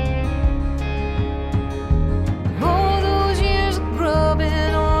 All those years of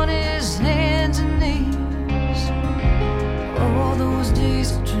grubbing on his hands and knees, all those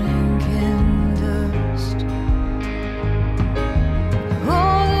days of drinking dust,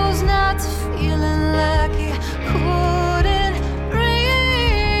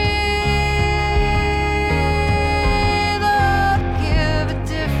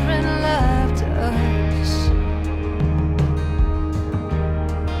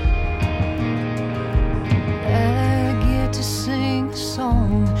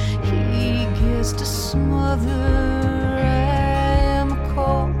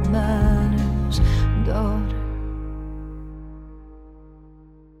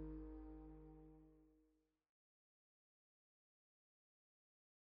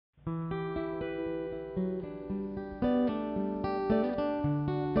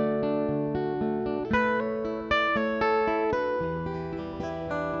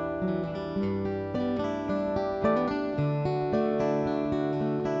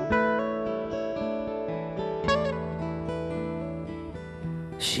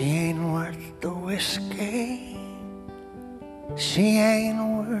 whiskey. She ain't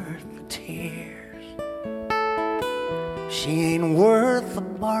worth the tears. She ain't worth a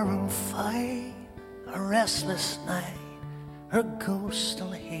barroom fight, a restless night, her ghost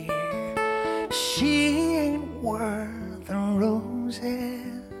still here. She ain't worth the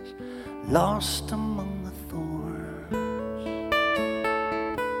roses lost among the thorns.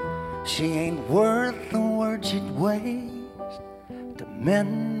 She ain't worth the words you'd waste to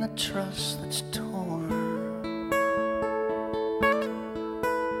mend the trust that's torn.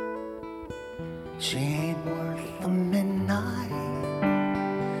 She ain't worth the midnight.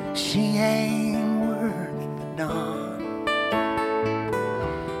 She ain't worth the dawn.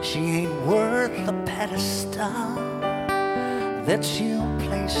 She ain't worth the pedestal that you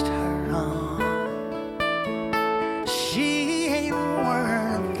placed her on. She ain't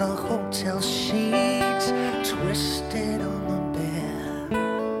worth the hotel sheets twisted on the bed.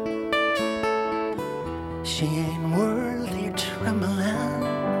 She ain't worth your trembling,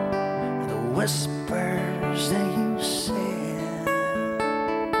 the whispers that you said.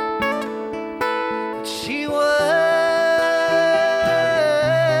 But she was,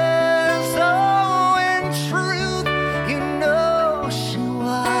 oh, in truth, you know she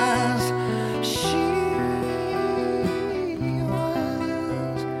was. She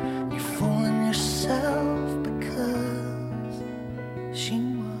was. You're fooling yourself because she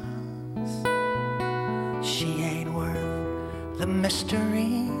was. She ain't worth the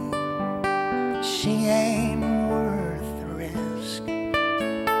mystery. She ain't worth the risk.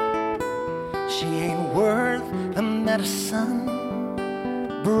 She ain't worth the medicine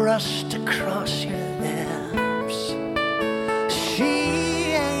brushed across your lips.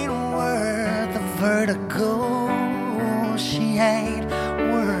 She ain't worth the vertigo. She ain't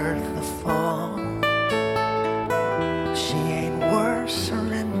worth the fall. She ain't worth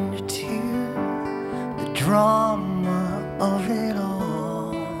surrender to the drama of it all.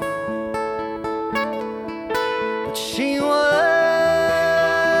 She was,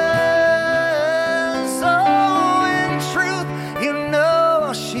 oh, in truth, you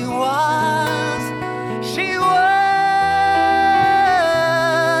know she was. She was.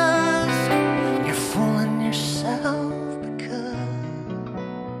 You're fooling yourself because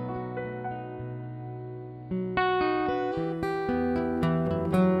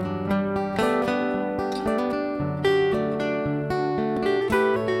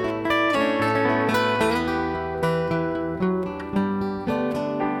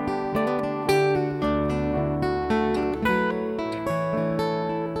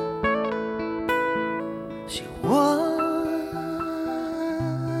she was.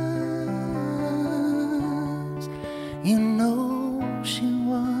 You know she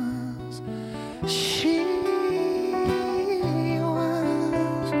was. She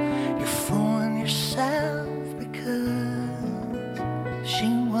was. You're fooling yourself because she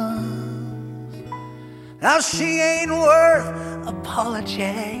was. Now she ain't worth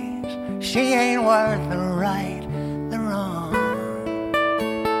apologies. She ain't worth the right, the wrong.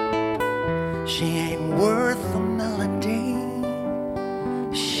 She ain't worth the melody.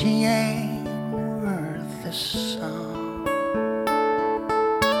 She ain't worth the song.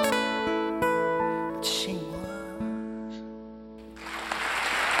 But she was.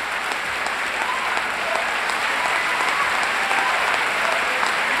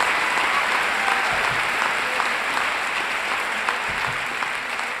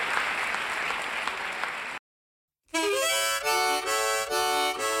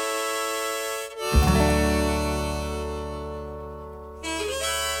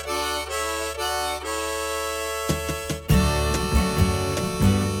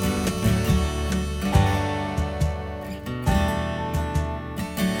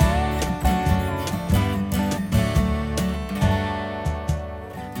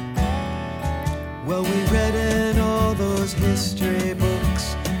 Well, we read in all those history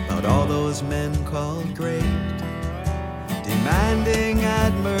books about all those men called great, demanding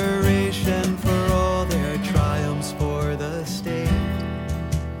admiration for all their triumphs for the state.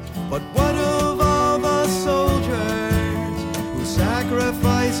 But what of all the soldiers who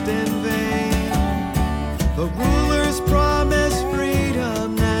sacrificed in vain? The rulers promised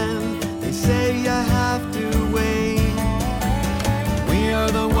freedom and they say you have to wait. We are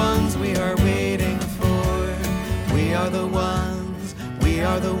the ones we are waiting for. We are the ones, we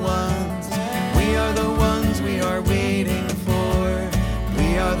are the ones, we are the ones we are waiting for.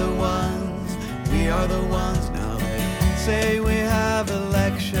 We are the ones, we are the ones. Now they say we have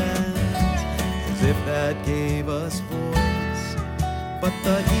elections as if that gave us voice. But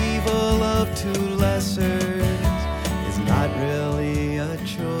the evil of two lessers is not really a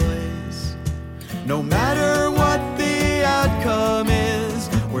choice. No matter what the outcome is,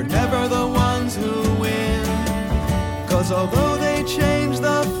 we're never the ones who win. 'Cause although they change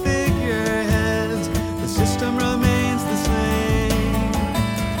the figureheads, the system remains the same.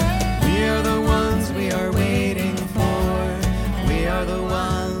 We are the ones we are waiting for. We are the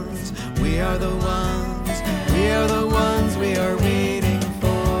ones, we are the ones, we are the ones we are waiting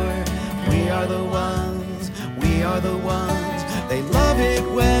for. We are the ones, we are the ones. They love it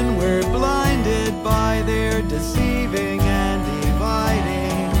when we're blinded by their deceiving and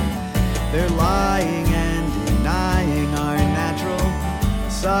dividing. They're lying and denying our natural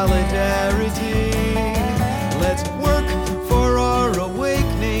solidarity. Let's work for our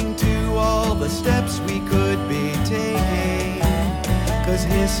awakening to all the steps we could be taking. 'Cause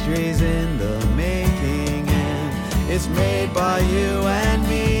history's in the making and it's made by you and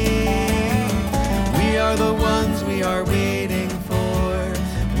me. We are the ones we are waiting for.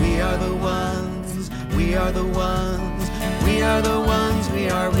 We are the ones, we are the ones, we are the ones we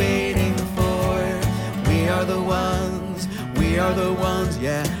are waiting for. We are the ones, we are the ones,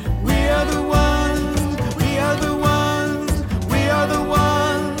 yeah. We are the ones, we are the ones, we are the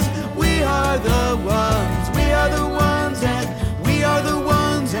ones, we are the ones, we are the ones, and we are the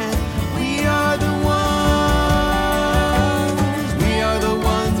ones, and we are the ones. We are the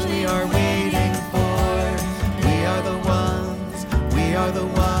ones we are waiting for. We are the ones, we are the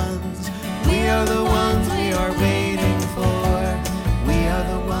ones, we are the ones we are waiting for. We are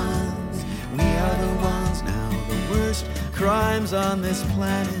the ones, we are the ones. Now the worst crimes on this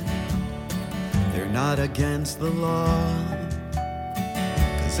planet, they're not against the law.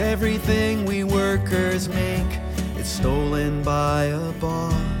 'Cause everything we workers make, it's stolen by a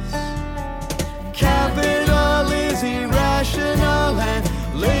boss. Capital is irrational and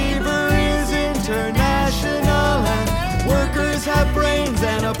labor is international, and workers have brains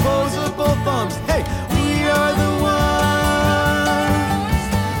and opposable thumbs. Hey, we are the ones.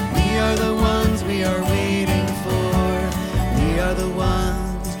 We are the ones we are waiting for. We are the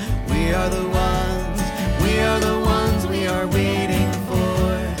ones. We are the ones. We are the ones we are waiting for.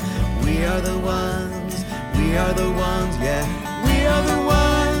 We are the ones. We are the ones. Yeah. We are the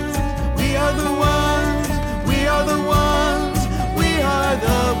ones. We are the ones. We are the ones. We are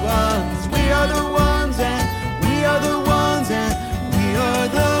the ones. We are the ones, and we are the ones, and we are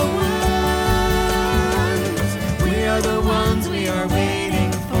the ones. We are the ones we are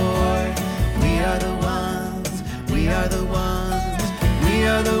waiting for. We are the ones. We are the ones. We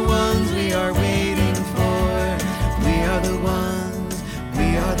are the ones we are waiting for. We are the ones. We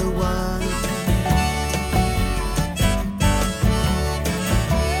are the ones.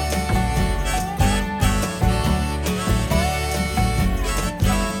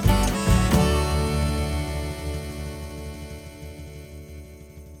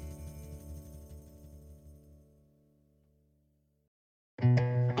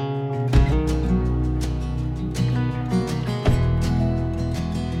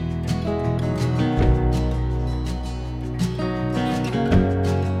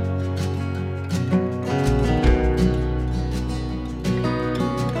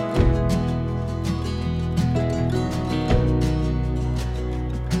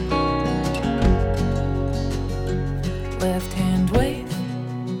 Left hand wave,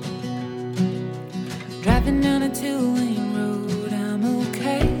 driving down a 2-lane road. I'm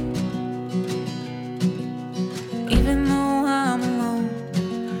okay, even though I'm alone.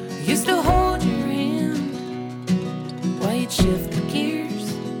 Used to hold your hand while you'd shift the gears.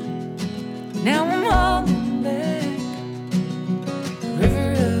 Now I'm holding back, river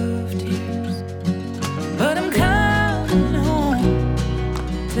of tears. But I'm coming home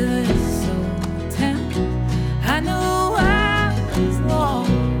to this old town. I know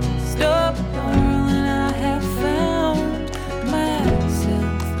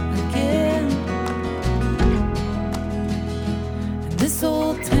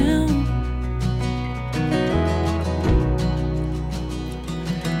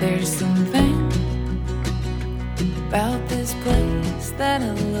there's something about this place that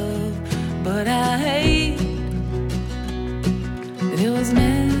I love, but I hate that it was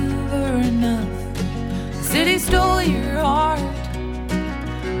never enough. The city stole your heart,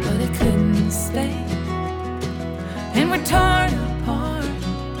 but it couldn't stay, and we're torn apart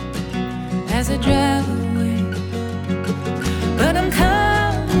as I drive away. But I'm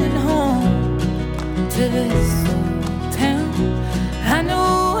coming home to this old town. I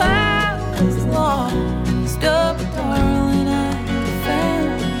know I was lost, oh, but darling, I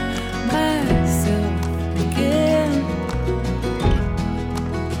found myself again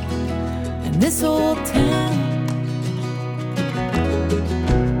in this old town.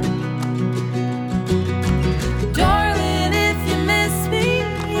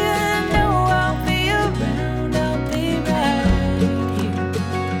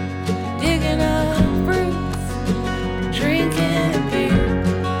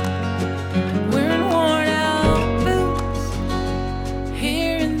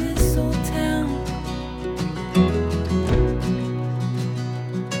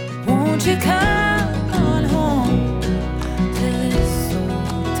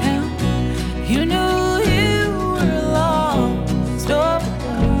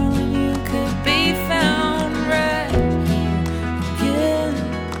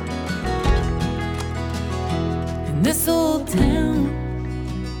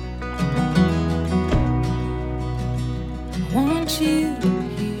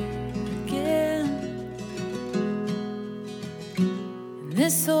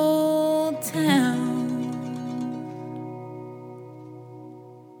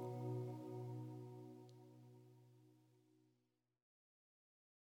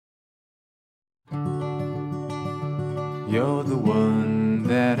 You're the one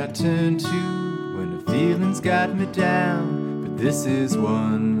that I turn to when the feelings got me down. But this is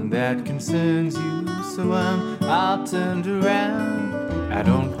one that concerns you, so I'm all turned around. I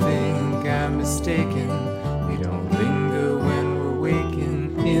don't think I'm mistaken. We don't linger when we're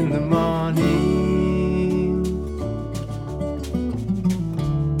waking in the morning.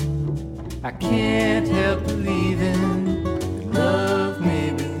 I can't help believing that love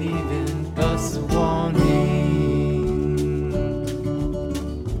may be leaving us a warning.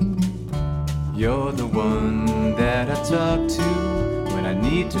 You're the one that I talk to when I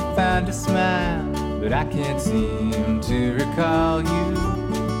need to find a smile, but I can't seem to recall you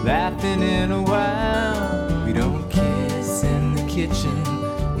laughing in a while. We don't kiss in the kitchen,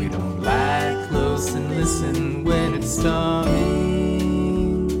 we don't lie close and listen when it's storming.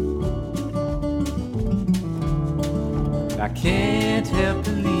 I can't help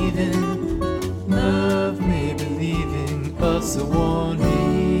believing love may be leaving us a warning.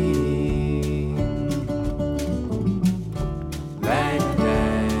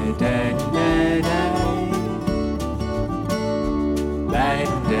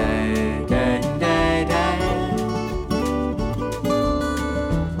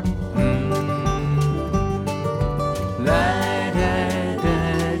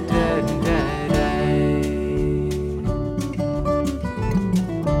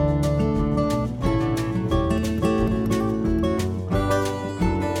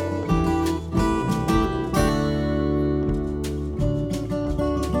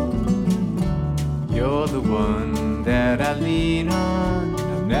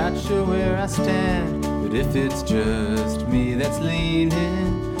 I stand, but if it's just me that's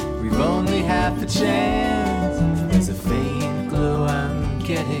leaning, we've only half a chance. There's a faint glow I'm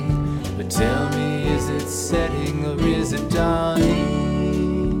getting, but tell me, is it setting or is it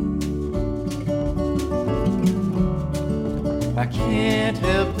dawning? I can't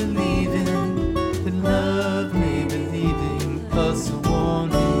help believing that love may be leaving us a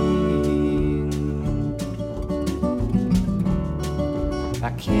warning. I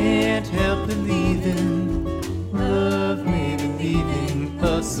can't help believing love may be leaving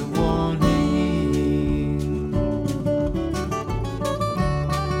us a warning.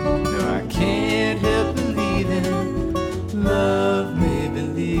 No, I can't help believing love may be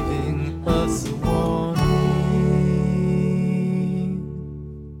leaving us a warning.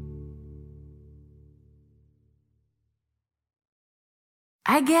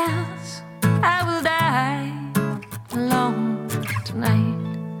 I guess I will die alone tonight.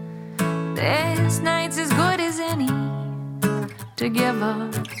 This night's as good as any to give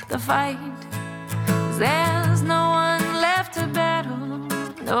up the fight. 'Cause there's no one left to battle,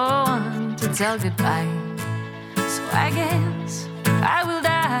 no one to tell goodbye. So I guess I will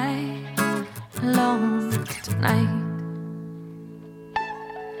die alone tonight.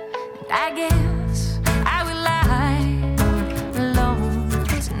 I guess I will lie alone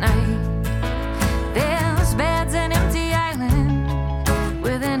tonight. There's beds and empty island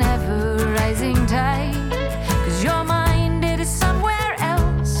with an ever-rising tide. 'Cause your mind, it is somewhere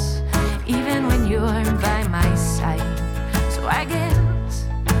else, even when you're by my side. So I guess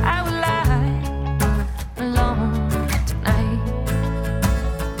I will lie alone tonight.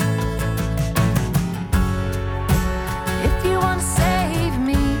 If you want to save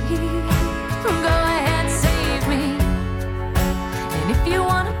me, go ahead, save me. And if you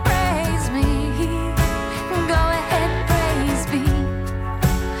want to praise me, go ahead, praise me.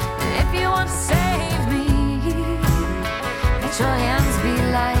 If you want to save me, let your hands be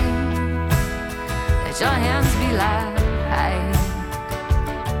light. Let your hands be light.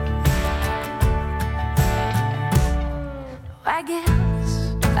 I guess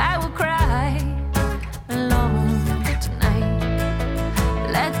I will cry alone tonight.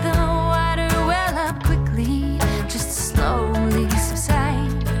 Let the water well up quickly, just slowly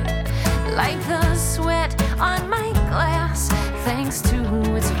subside. Like the sweat on my glass, thanks to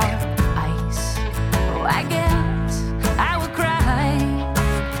its hard ice. Oh, I guess I will cry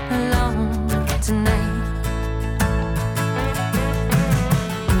alone tonight.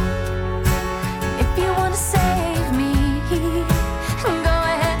 If you want to save me, go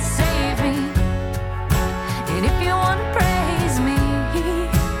ahead, save me. And if you want to praise me,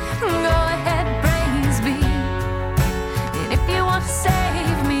 go ahead, praise me. And if you want to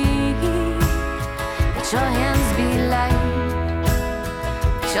save me, let your hands be light.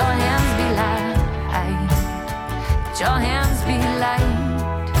 Let your hands be light. Let your hands be light.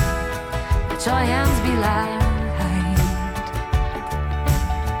 Let your hands be light.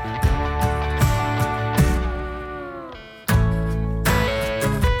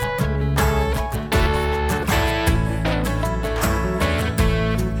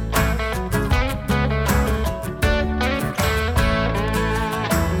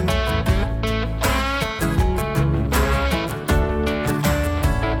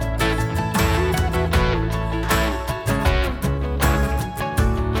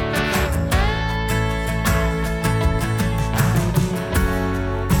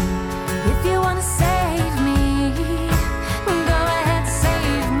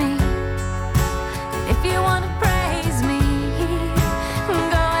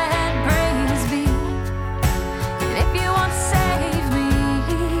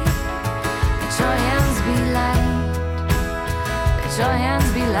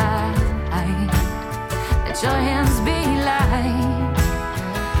 light. Let your hands be light.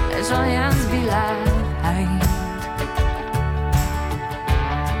 Let your hands be light.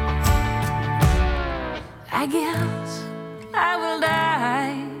 I guess I will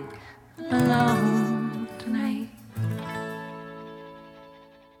die alone tonight.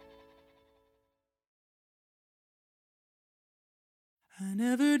 I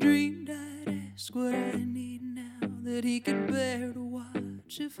never dreamed I'd ask what I need now, that he could bear to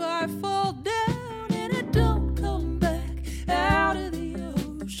watch if I fall down and I don't come back out of the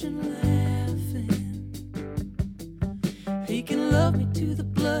ocean laughing. He can love me to the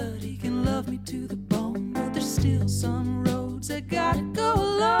blood, he can love me to the bone, but there's still some roads I gotta go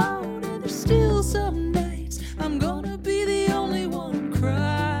alone, and there's still some nights I'm gonna be the only one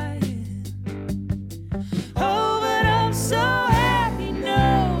crying. Oh, but I'm so happy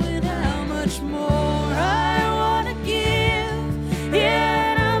knowing how much more I wanna give.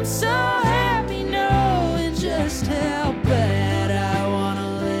 Yeah, and I'm so happy knowing just how bad I wanna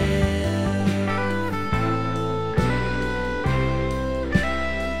live.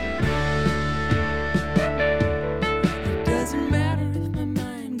 It doesn't matter if my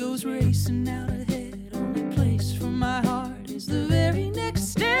mind goes racing out ahead. Only place for my heart is the very next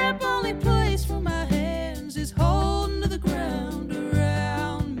step. Only place for my hands is holding to the ground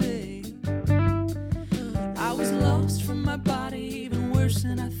around me. I was lost from my body, even worse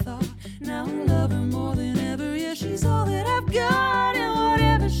than I thought. Now I love her more than ever. Yeah, she's all that I've got, and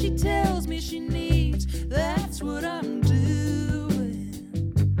whatever she tells me she needs, that's what I'm doing.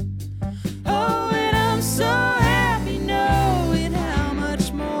 Oh, and I'm so happy knowing how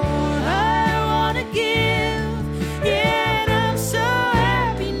much more I wanna give. Yeah, and I'm so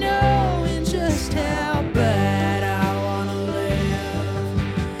happy knowing just how bad I wanna live.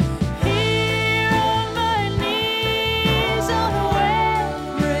 Here on my knees on the wet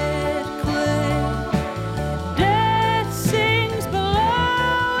red clay, death sings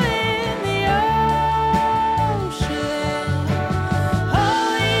below in the ocean.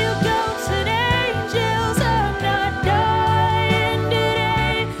 Holy you goats and angels, I'm not dying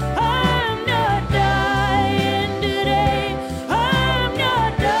today. I'm not dying today. I'm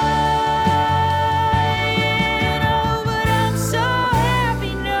not dying. Oh, but I'm so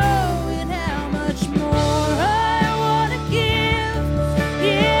happy knowing how much more I wanna give.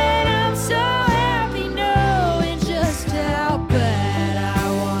 Yeah, and I'm so happy knowing just how bad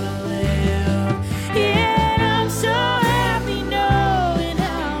I wanna live. Yeah, and I'm so happy knowing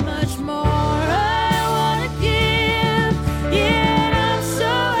how much more I wanna give. Yeah, and I'm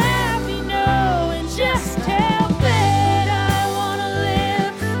so happy knowing just how bad I wanna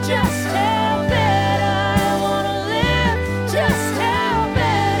live. Just how bad I wanna live. Just how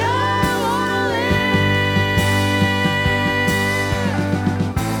bad I wanna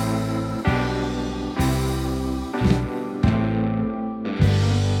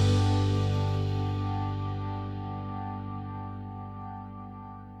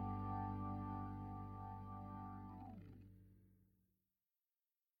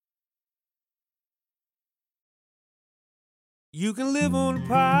You can live on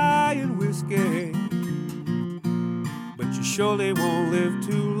pie and whiskey, but you surely won't live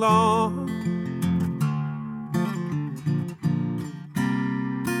too long.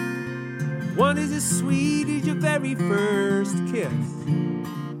 One is as sweet as your very first kiss,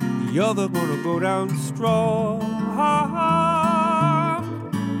 the other gonna go down strong.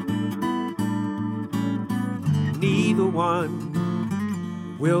 Neither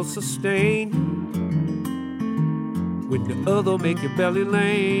one will sustain you when the other make your belly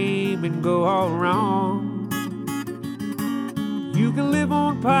lame and go all wrong. You can live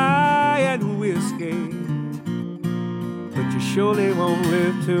on pie and whiskey, but you surely won't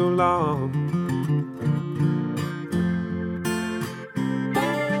live too long.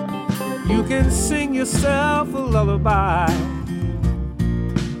 You can sing yourself a lullaby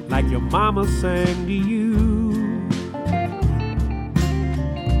like your mama sang to you.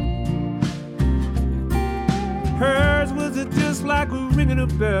 Hers was just like a ringing a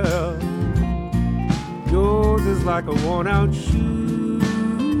bell. Yours is like a worn out shoe.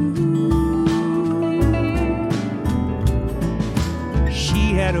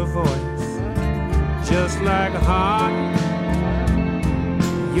 She had a voice just like a heart.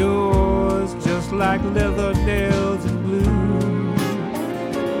 Yours just like leather nails and blue.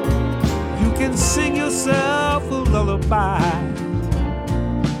 You can sing yourself a lullaby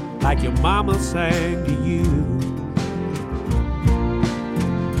like your mama sang to you.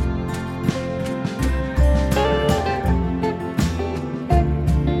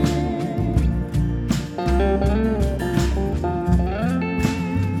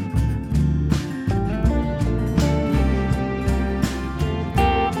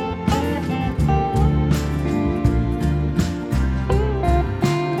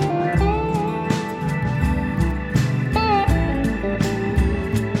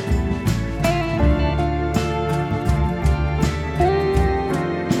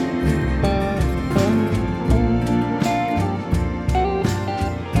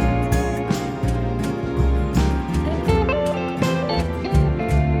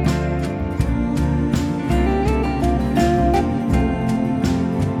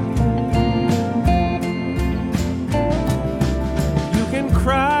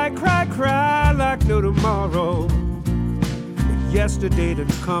 yesterday done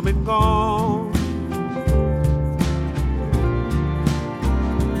come and gone.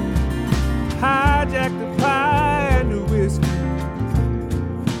 Hijack the pie and the whiskey,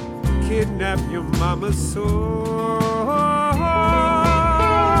 kidnap your mama's soul.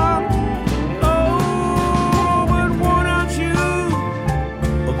 Oh, but why don't you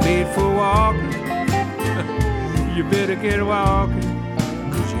are made for walking? You better get walking,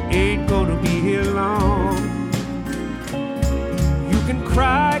 'cause you ain't gonna be here long. You can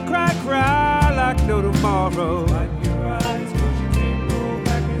cry, cry, cry like no tomorrow.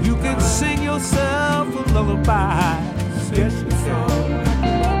 You can sing yourself a lullaby. Yes, you can.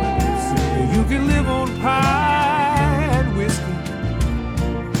 You can live on pie and whiskey,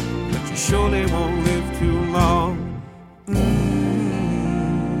 but you surely won't live too long.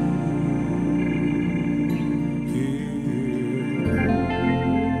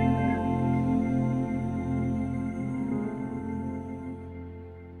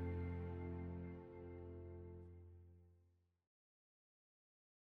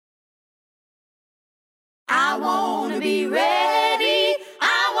 I wanna be ready.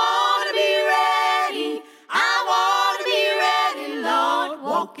 I wanna be ready. I wanna be ready, Lord.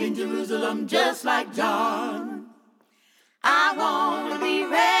 Walk in Jerusalem just like John. I wanna be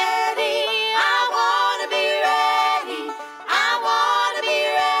ready. I wanna be ready. I wanna be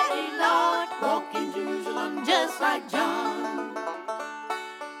ready, Lord. Walk in Jerusalem just like John.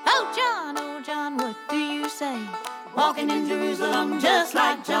 Oh, John, what do you say? Walking in Jerusalem just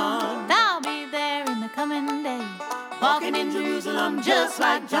like John. I'll be there in the coming days. Walking in Jerusalem just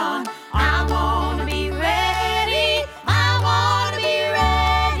like John. I wanna be ready. I wanna be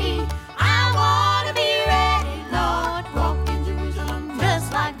ready. I wanna be ready, Lord. Walk in Jerusalem just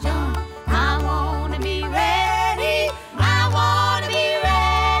like John. I wanna be ready. I wanna be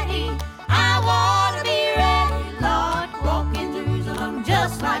ready. I wanna be ready, Lord. Walk in Jerusalem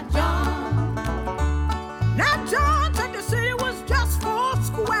just like John. Now John said the city was just 4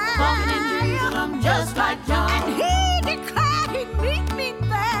 square. Walking in Jerusalem just like John. And he declared he'd meet me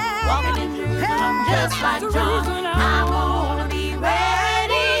there. Walking in Jerusalem just like John. I wanna be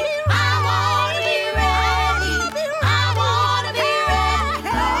ready. I wanna be ready. I wanna be ready,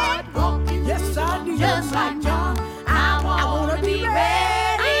 Lord. Walk in Jerusalem just like John. I wanna be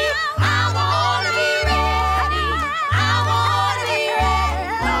ready. I wanna be ready. I wanna be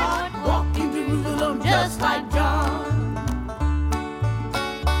ready, Lord. Walk in Jerusalem just like John.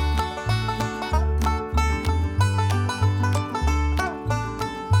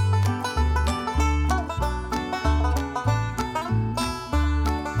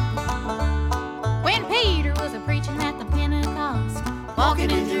 When Peter was a-preaching at the Pentecost,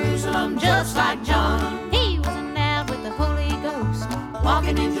 Walking in Jerusalem just like John. he was endowed with the Holy Ghost.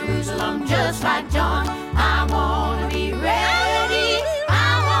 Walking in Jerusalem just like John. I wanna be ready. I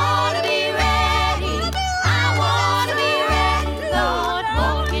wanna be ready. I wanna be ready, Lord.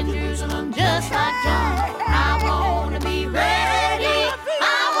 Walk in Jerusalem just like John. I wanna be ready.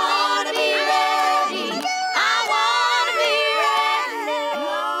 I wanna be ready. I wanna be ready,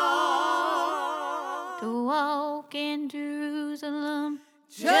 Lord. To walk in Jerusalem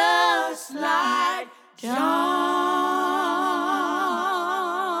Just like John.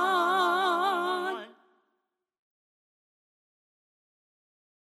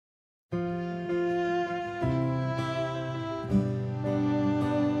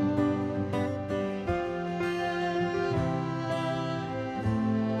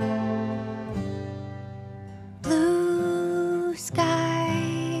 Blue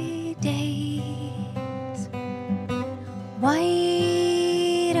sky days,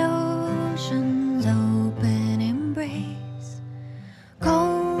 white ocean's open embrace,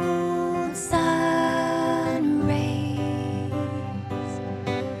 cold sun rays,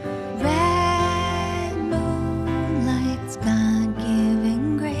 red moonlight's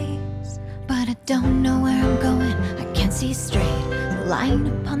God-given grace. But I don't know where I'm going, I can't see straight. The line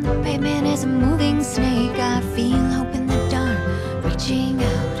upon the pavement is a moving snake. I feel hope in the dark, reaching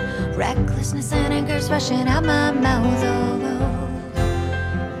out, recklessness and anger's rushing out my mouth. Oh,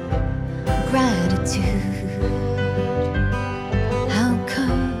 gratitude, how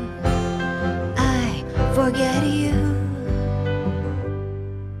come I forget you?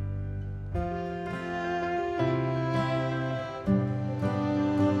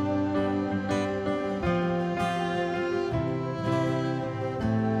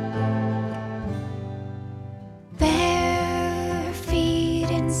 Bare feet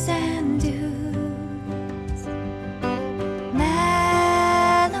in sand dunes,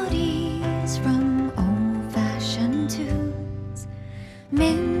 melodies from old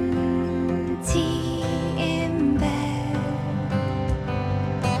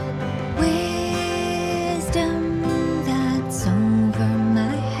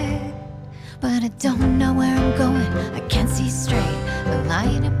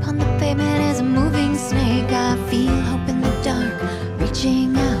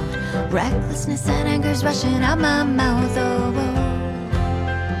Recklessness and anger's rushing out my mouth. Oh, oh.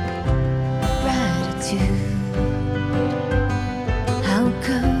 Gratitude. How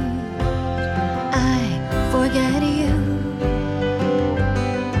could I forget you?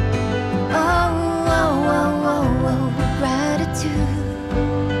 Oh, oh, oh, oh, oh. Gratitude.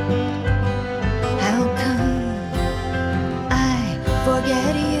 How could I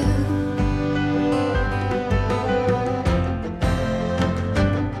forget you?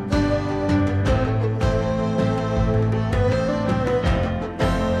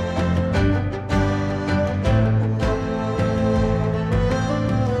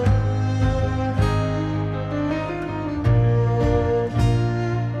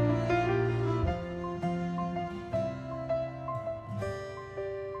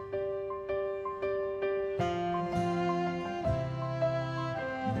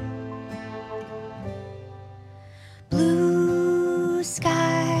 Blue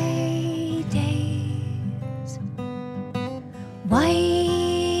sky days,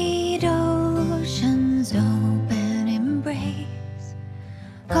 white oceans, open embrace,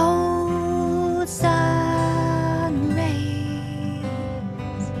 cold sun rays,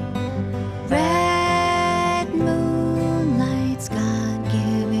 red moonlight's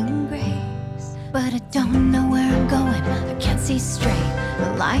God-giving grace. But I don't know where I'm going, I can't see straight. The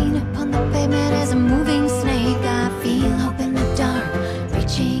line upon the pavement is a moving snake. I feel hope in the dark,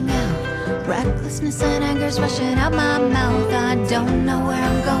 reaching out. Recklessness and anger's rushing out my mouth. I don't know where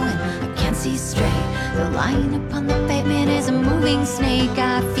I'm going, I can't see straight. The line upon the pavement is a moving snake.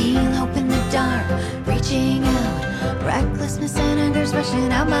 I feel hope in the dark, reaching out. Recklessness and anger's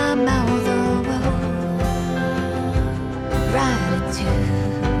rushing out my mouth. Oh, oh. Gratitude.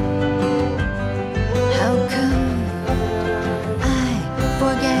 How could I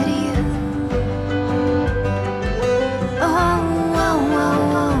forget you? Oh, oh,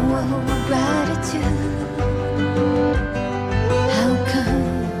 oh, oh, oh, gratitude. How could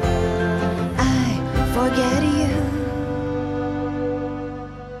I forget you?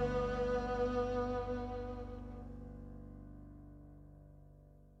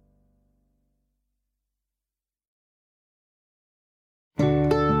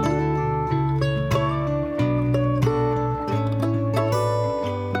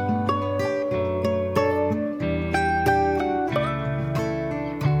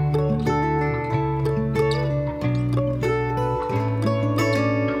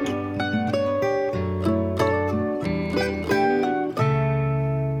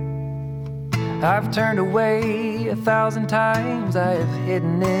 I've turned away 1,000 times, I've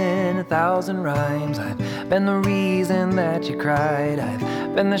hidden in 1,000 rhymes. I've been the reason that you cried,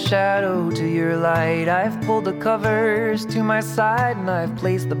 I've been the shadow to your light. I've pulled the covers to my side and I've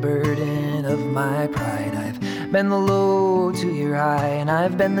placed the burden of my pride. I've been the low to your high and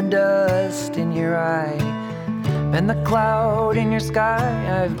I've been the dust in your eye. Been the cloud in your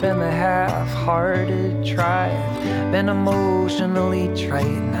sky, I've been the half-hearted try. I've been emotionally trite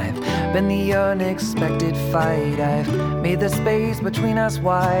and I've been the unexpected fight. I've made the space between us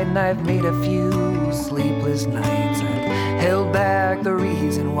wide and I've made a few sleepless nights. I've held back the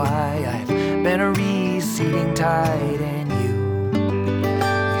reason why. I've been a receding tide and you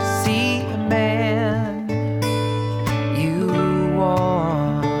see a man you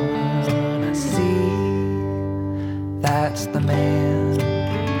wanna see. That's the man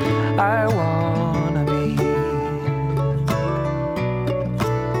I wanna be.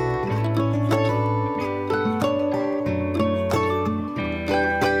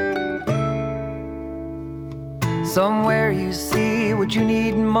 Somewhere you see what you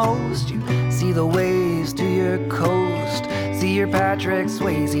need most. You see the waves to your coast, see your Patrick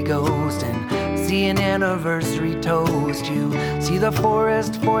Swayze ghost, and see an anniversary toast. You see the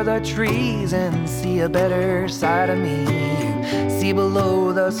forest for the trees and see a better side of me. You see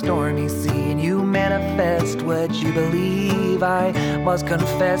below the stormy sea and you manifest what you believe. I must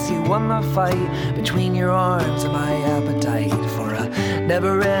confess you won the fight between your arms and my appetite for a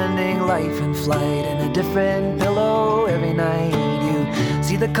never-ending life in flight and a different pillow every night. You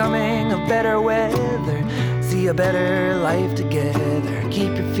see the coming of better weather, see a better life together.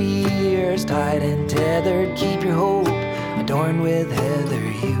 Keep your fears tied and tethered, keep your hope adorned with heather.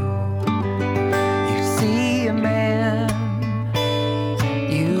 You see a man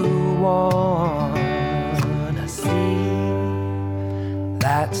you wanna see.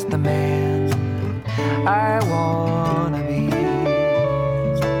 That's the man I wanna be.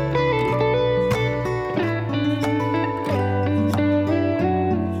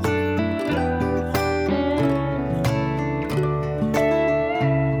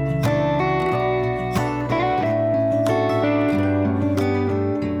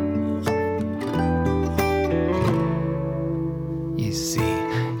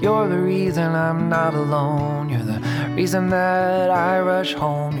 You're the reason I'm not alone. You're the reason that I rush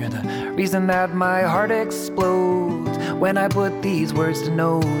home. You're the reason that my heart explodes when I put these words to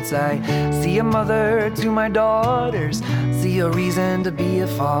notes. I see a mother to my daughters, see a reason to be a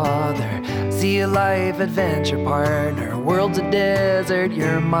father, see a life adventure partner. World's a desert,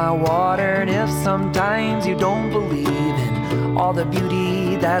 you're my water. And if sometimes you don't believe in all the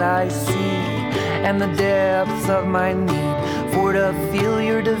beauty that I see and the depths of my need for to feel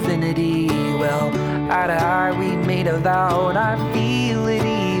your divinity, well, eye to eye we made a vow, and I feel it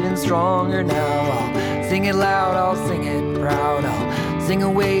even stronger now. I'll sing it loud, I'll sing it proud, I'll sing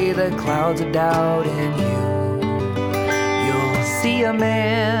away the clouds of doubt in you. You'll see a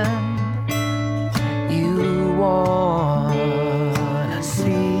man you wanna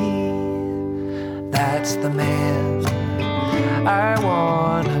see. That's the man I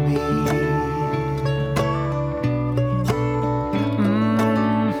wanna be.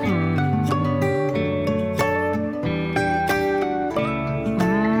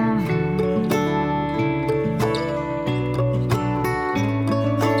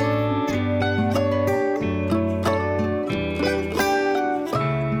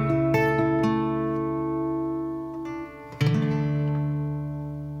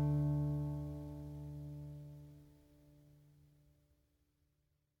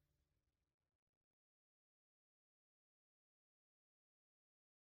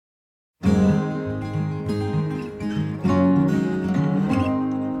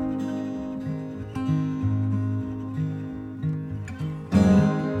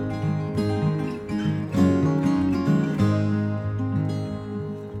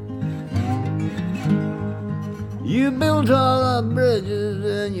 You built all the bridges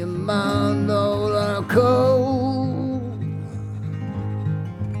in your mind all on a cold.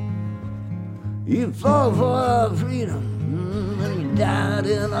 You fought for our freedom and you died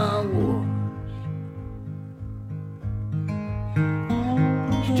in our wars.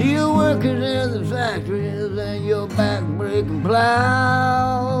 Steel workers in the factories and your back-breaking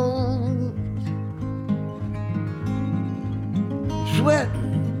plows.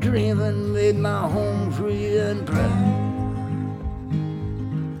 Sweating, dreaming made my home free and proud.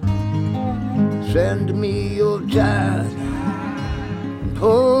 Send me your child,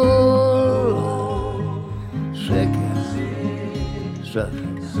 poor, sick,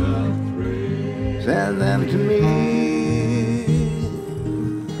 suffering. Send them to me.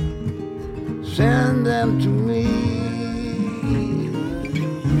 Send them to me.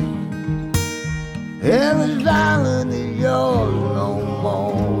 Heaven's island is yours no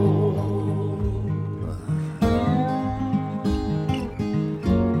more.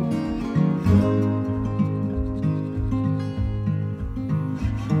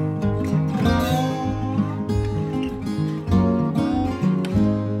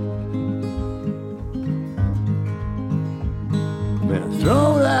 Been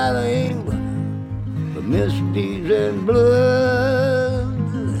thrown out of England for misdeeds and blood.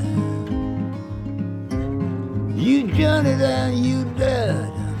 You journeyed and you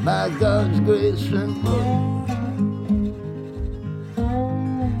died by God's grace and blood.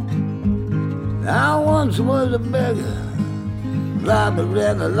 I once was a beggar, robber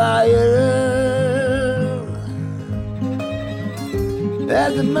and a liar,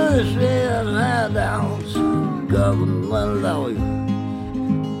 at the mercy of handouts, government lawyers.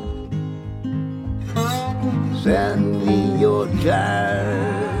 Send me your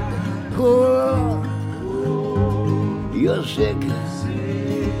child, poor, you're sick,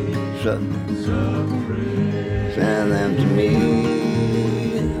 suffering. Send them to me.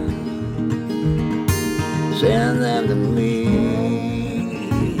 Send them to me.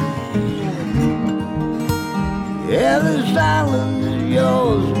 Heaven's island is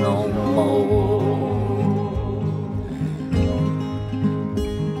yours no more.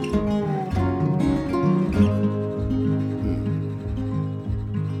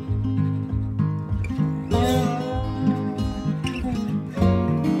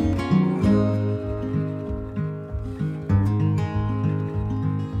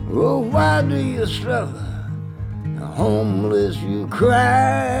 Oh, why do you suffer? Homeless you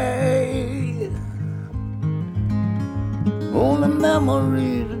cry. Only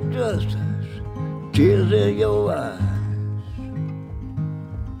memories of justice, tears in your eyes.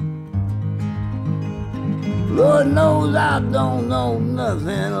 Lord knows I don't know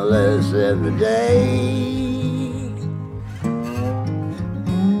nothing less every day.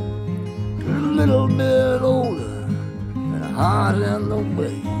 A little bit older and a heart in the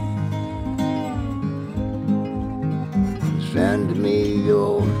way. Send me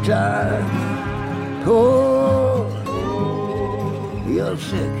your child, oh, you're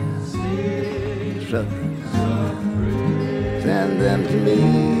sick. Send them to me.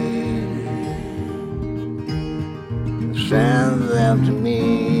 Send them to me.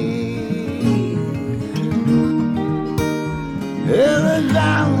 Ella's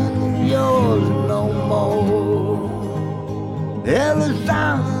island is yours no more. Ella's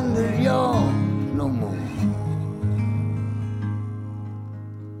island is yours no more.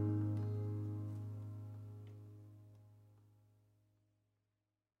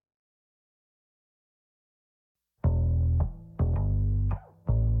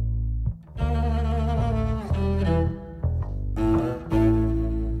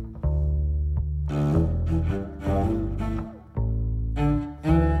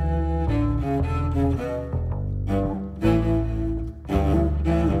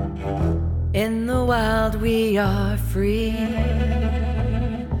 In the wild we are free,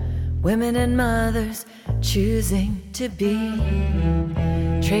 women and mothers choosing to be,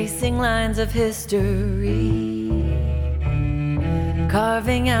 tracing lines of history,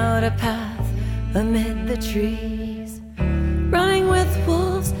 carving out a path amid the trees, running with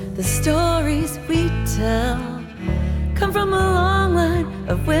wolves. The stories we tell come from a long line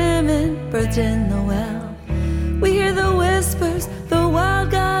of women birthed in the well. We hear the whispers, the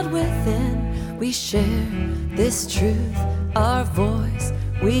wild God within. We share this truth, our voice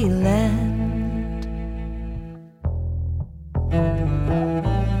we lend.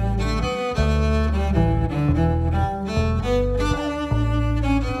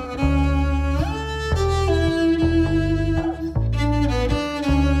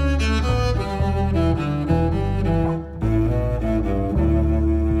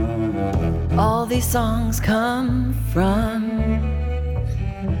 All these songs come from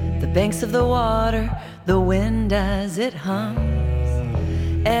the banks of the water, the wind as it hums,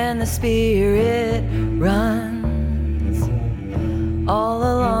 and the spirit runs all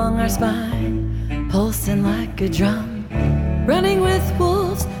along our spine, pulsing like a drum. Running with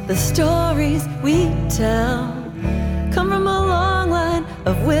wolves, the stories we tell come from a long line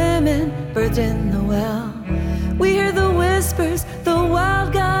of women birthed in the well. We hear the whispers, the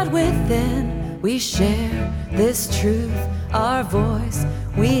wild God within. We share this truth, our voice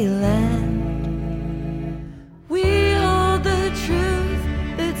we lend. We hold the truth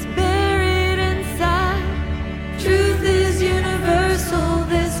that's buried inside. Truth is universal,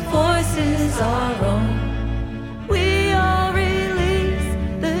 this voice is our own. We all release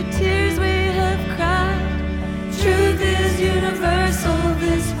the tears we have cried. Truth is universal,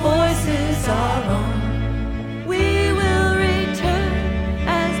 this voice is our own. We will return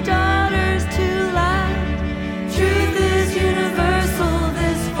as daughters to light. Truth is universal,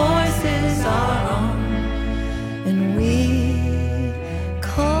 this voice is our own. And we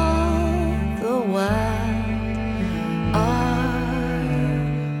call the wild our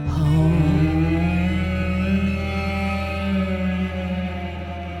home.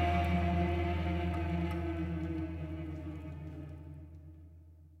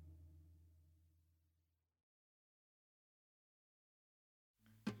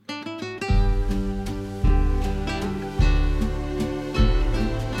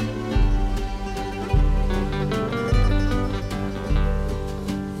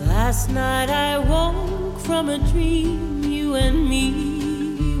 Last night I woke from a dream, you and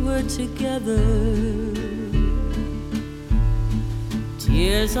me were together.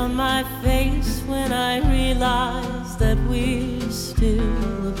 Tears on my face when I realized that we're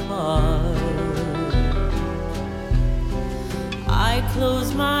still apart. I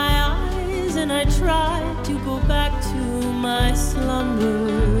closed my eyes and I tried to go back to my slumber.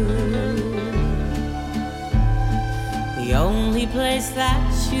 The only place that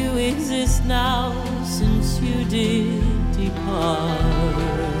you exist now since you did depart.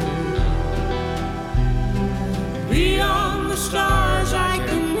 Beyond the stars I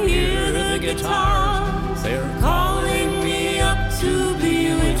can hear the guitars. They're calling me up to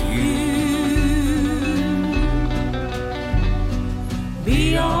be with you.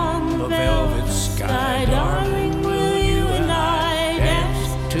 Beyond the velvet sky, darling, will you and I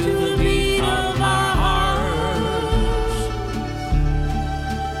dance to the beat of our hearts?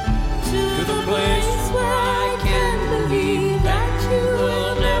 To the place where I can believe that you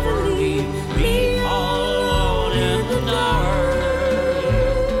will never leave me all alone in the dark.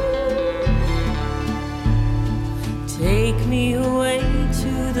 Take me away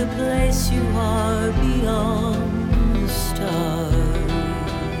to the place you are beyond the stars.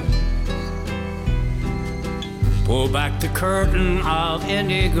 Pull back the curtain of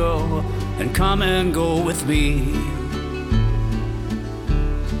indigo and come and go with me.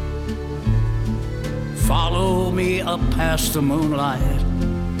 Follow me up past the moonlight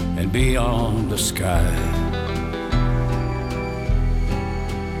and beyond the sky.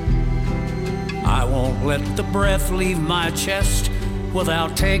 I won't let the breath leave my chest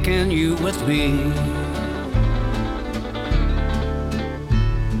without taking you with me.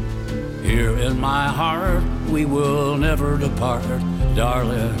 Here in my heart, we will never depart,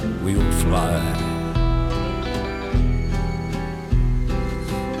 darling, we will fly.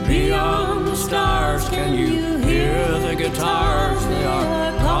 Beyond the stars, can you hear the guitars? They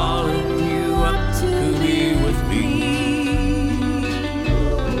are calling you up to be with me.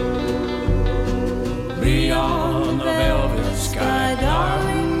 Beyond the velvet sky,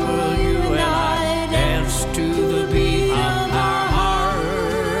 darling, will you and I dance to the beat of our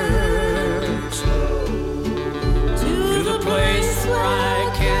hearts? To the place where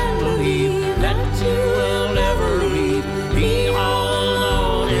I can believe that you will never leave me all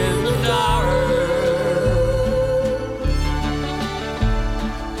alone in the dark.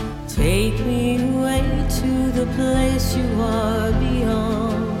 Take me away to the place you are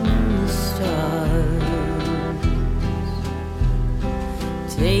beyond the stars.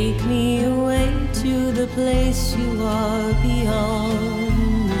 Take me away to the place you are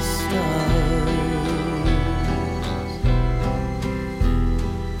beyond the stars.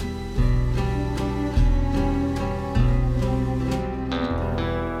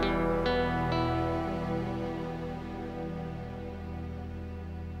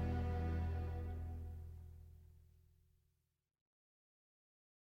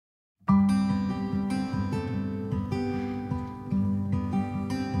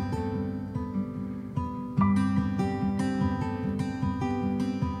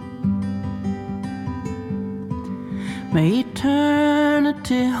 May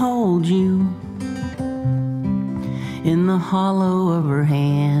eternity hold you in the hollow of her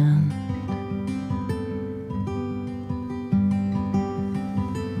hand.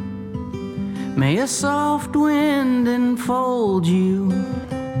 May a soft wind enfold you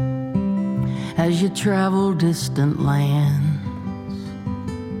as you travel distant lands.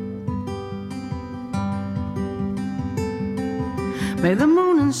 May the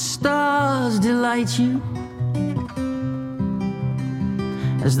moon and stars delight you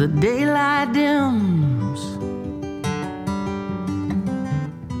as the daylight dims.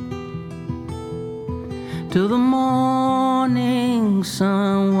 Till the morning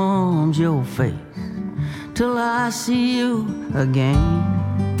sun warms your face, till I see you again.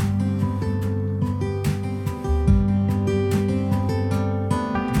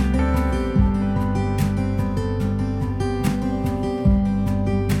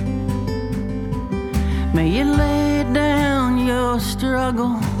 May you lay down your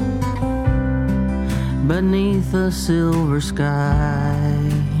struggle beneath a silver sky.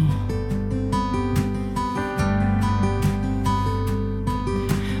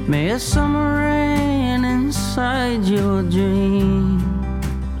 May a summer rain inside your dreams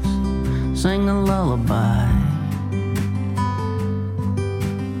sing a lullaby.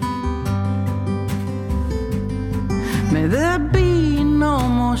 May there be no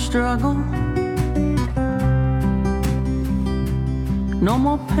more struggle, no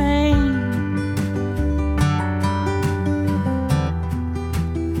more pain.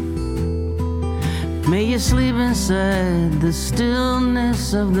 May you sleep inside the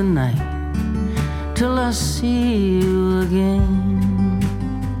stillness of the night till I see you again.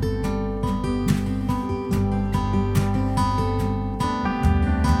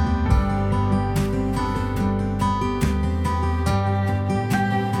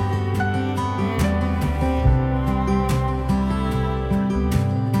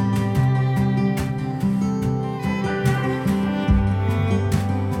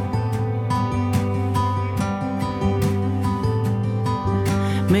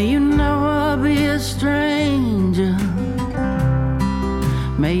 May you never be a stranger.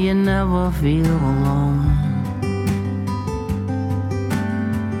 May you never feel alone.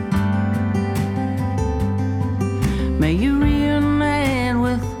 May you reunite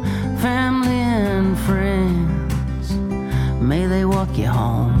with family and friends. May they walk you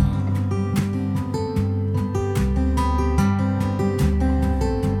home.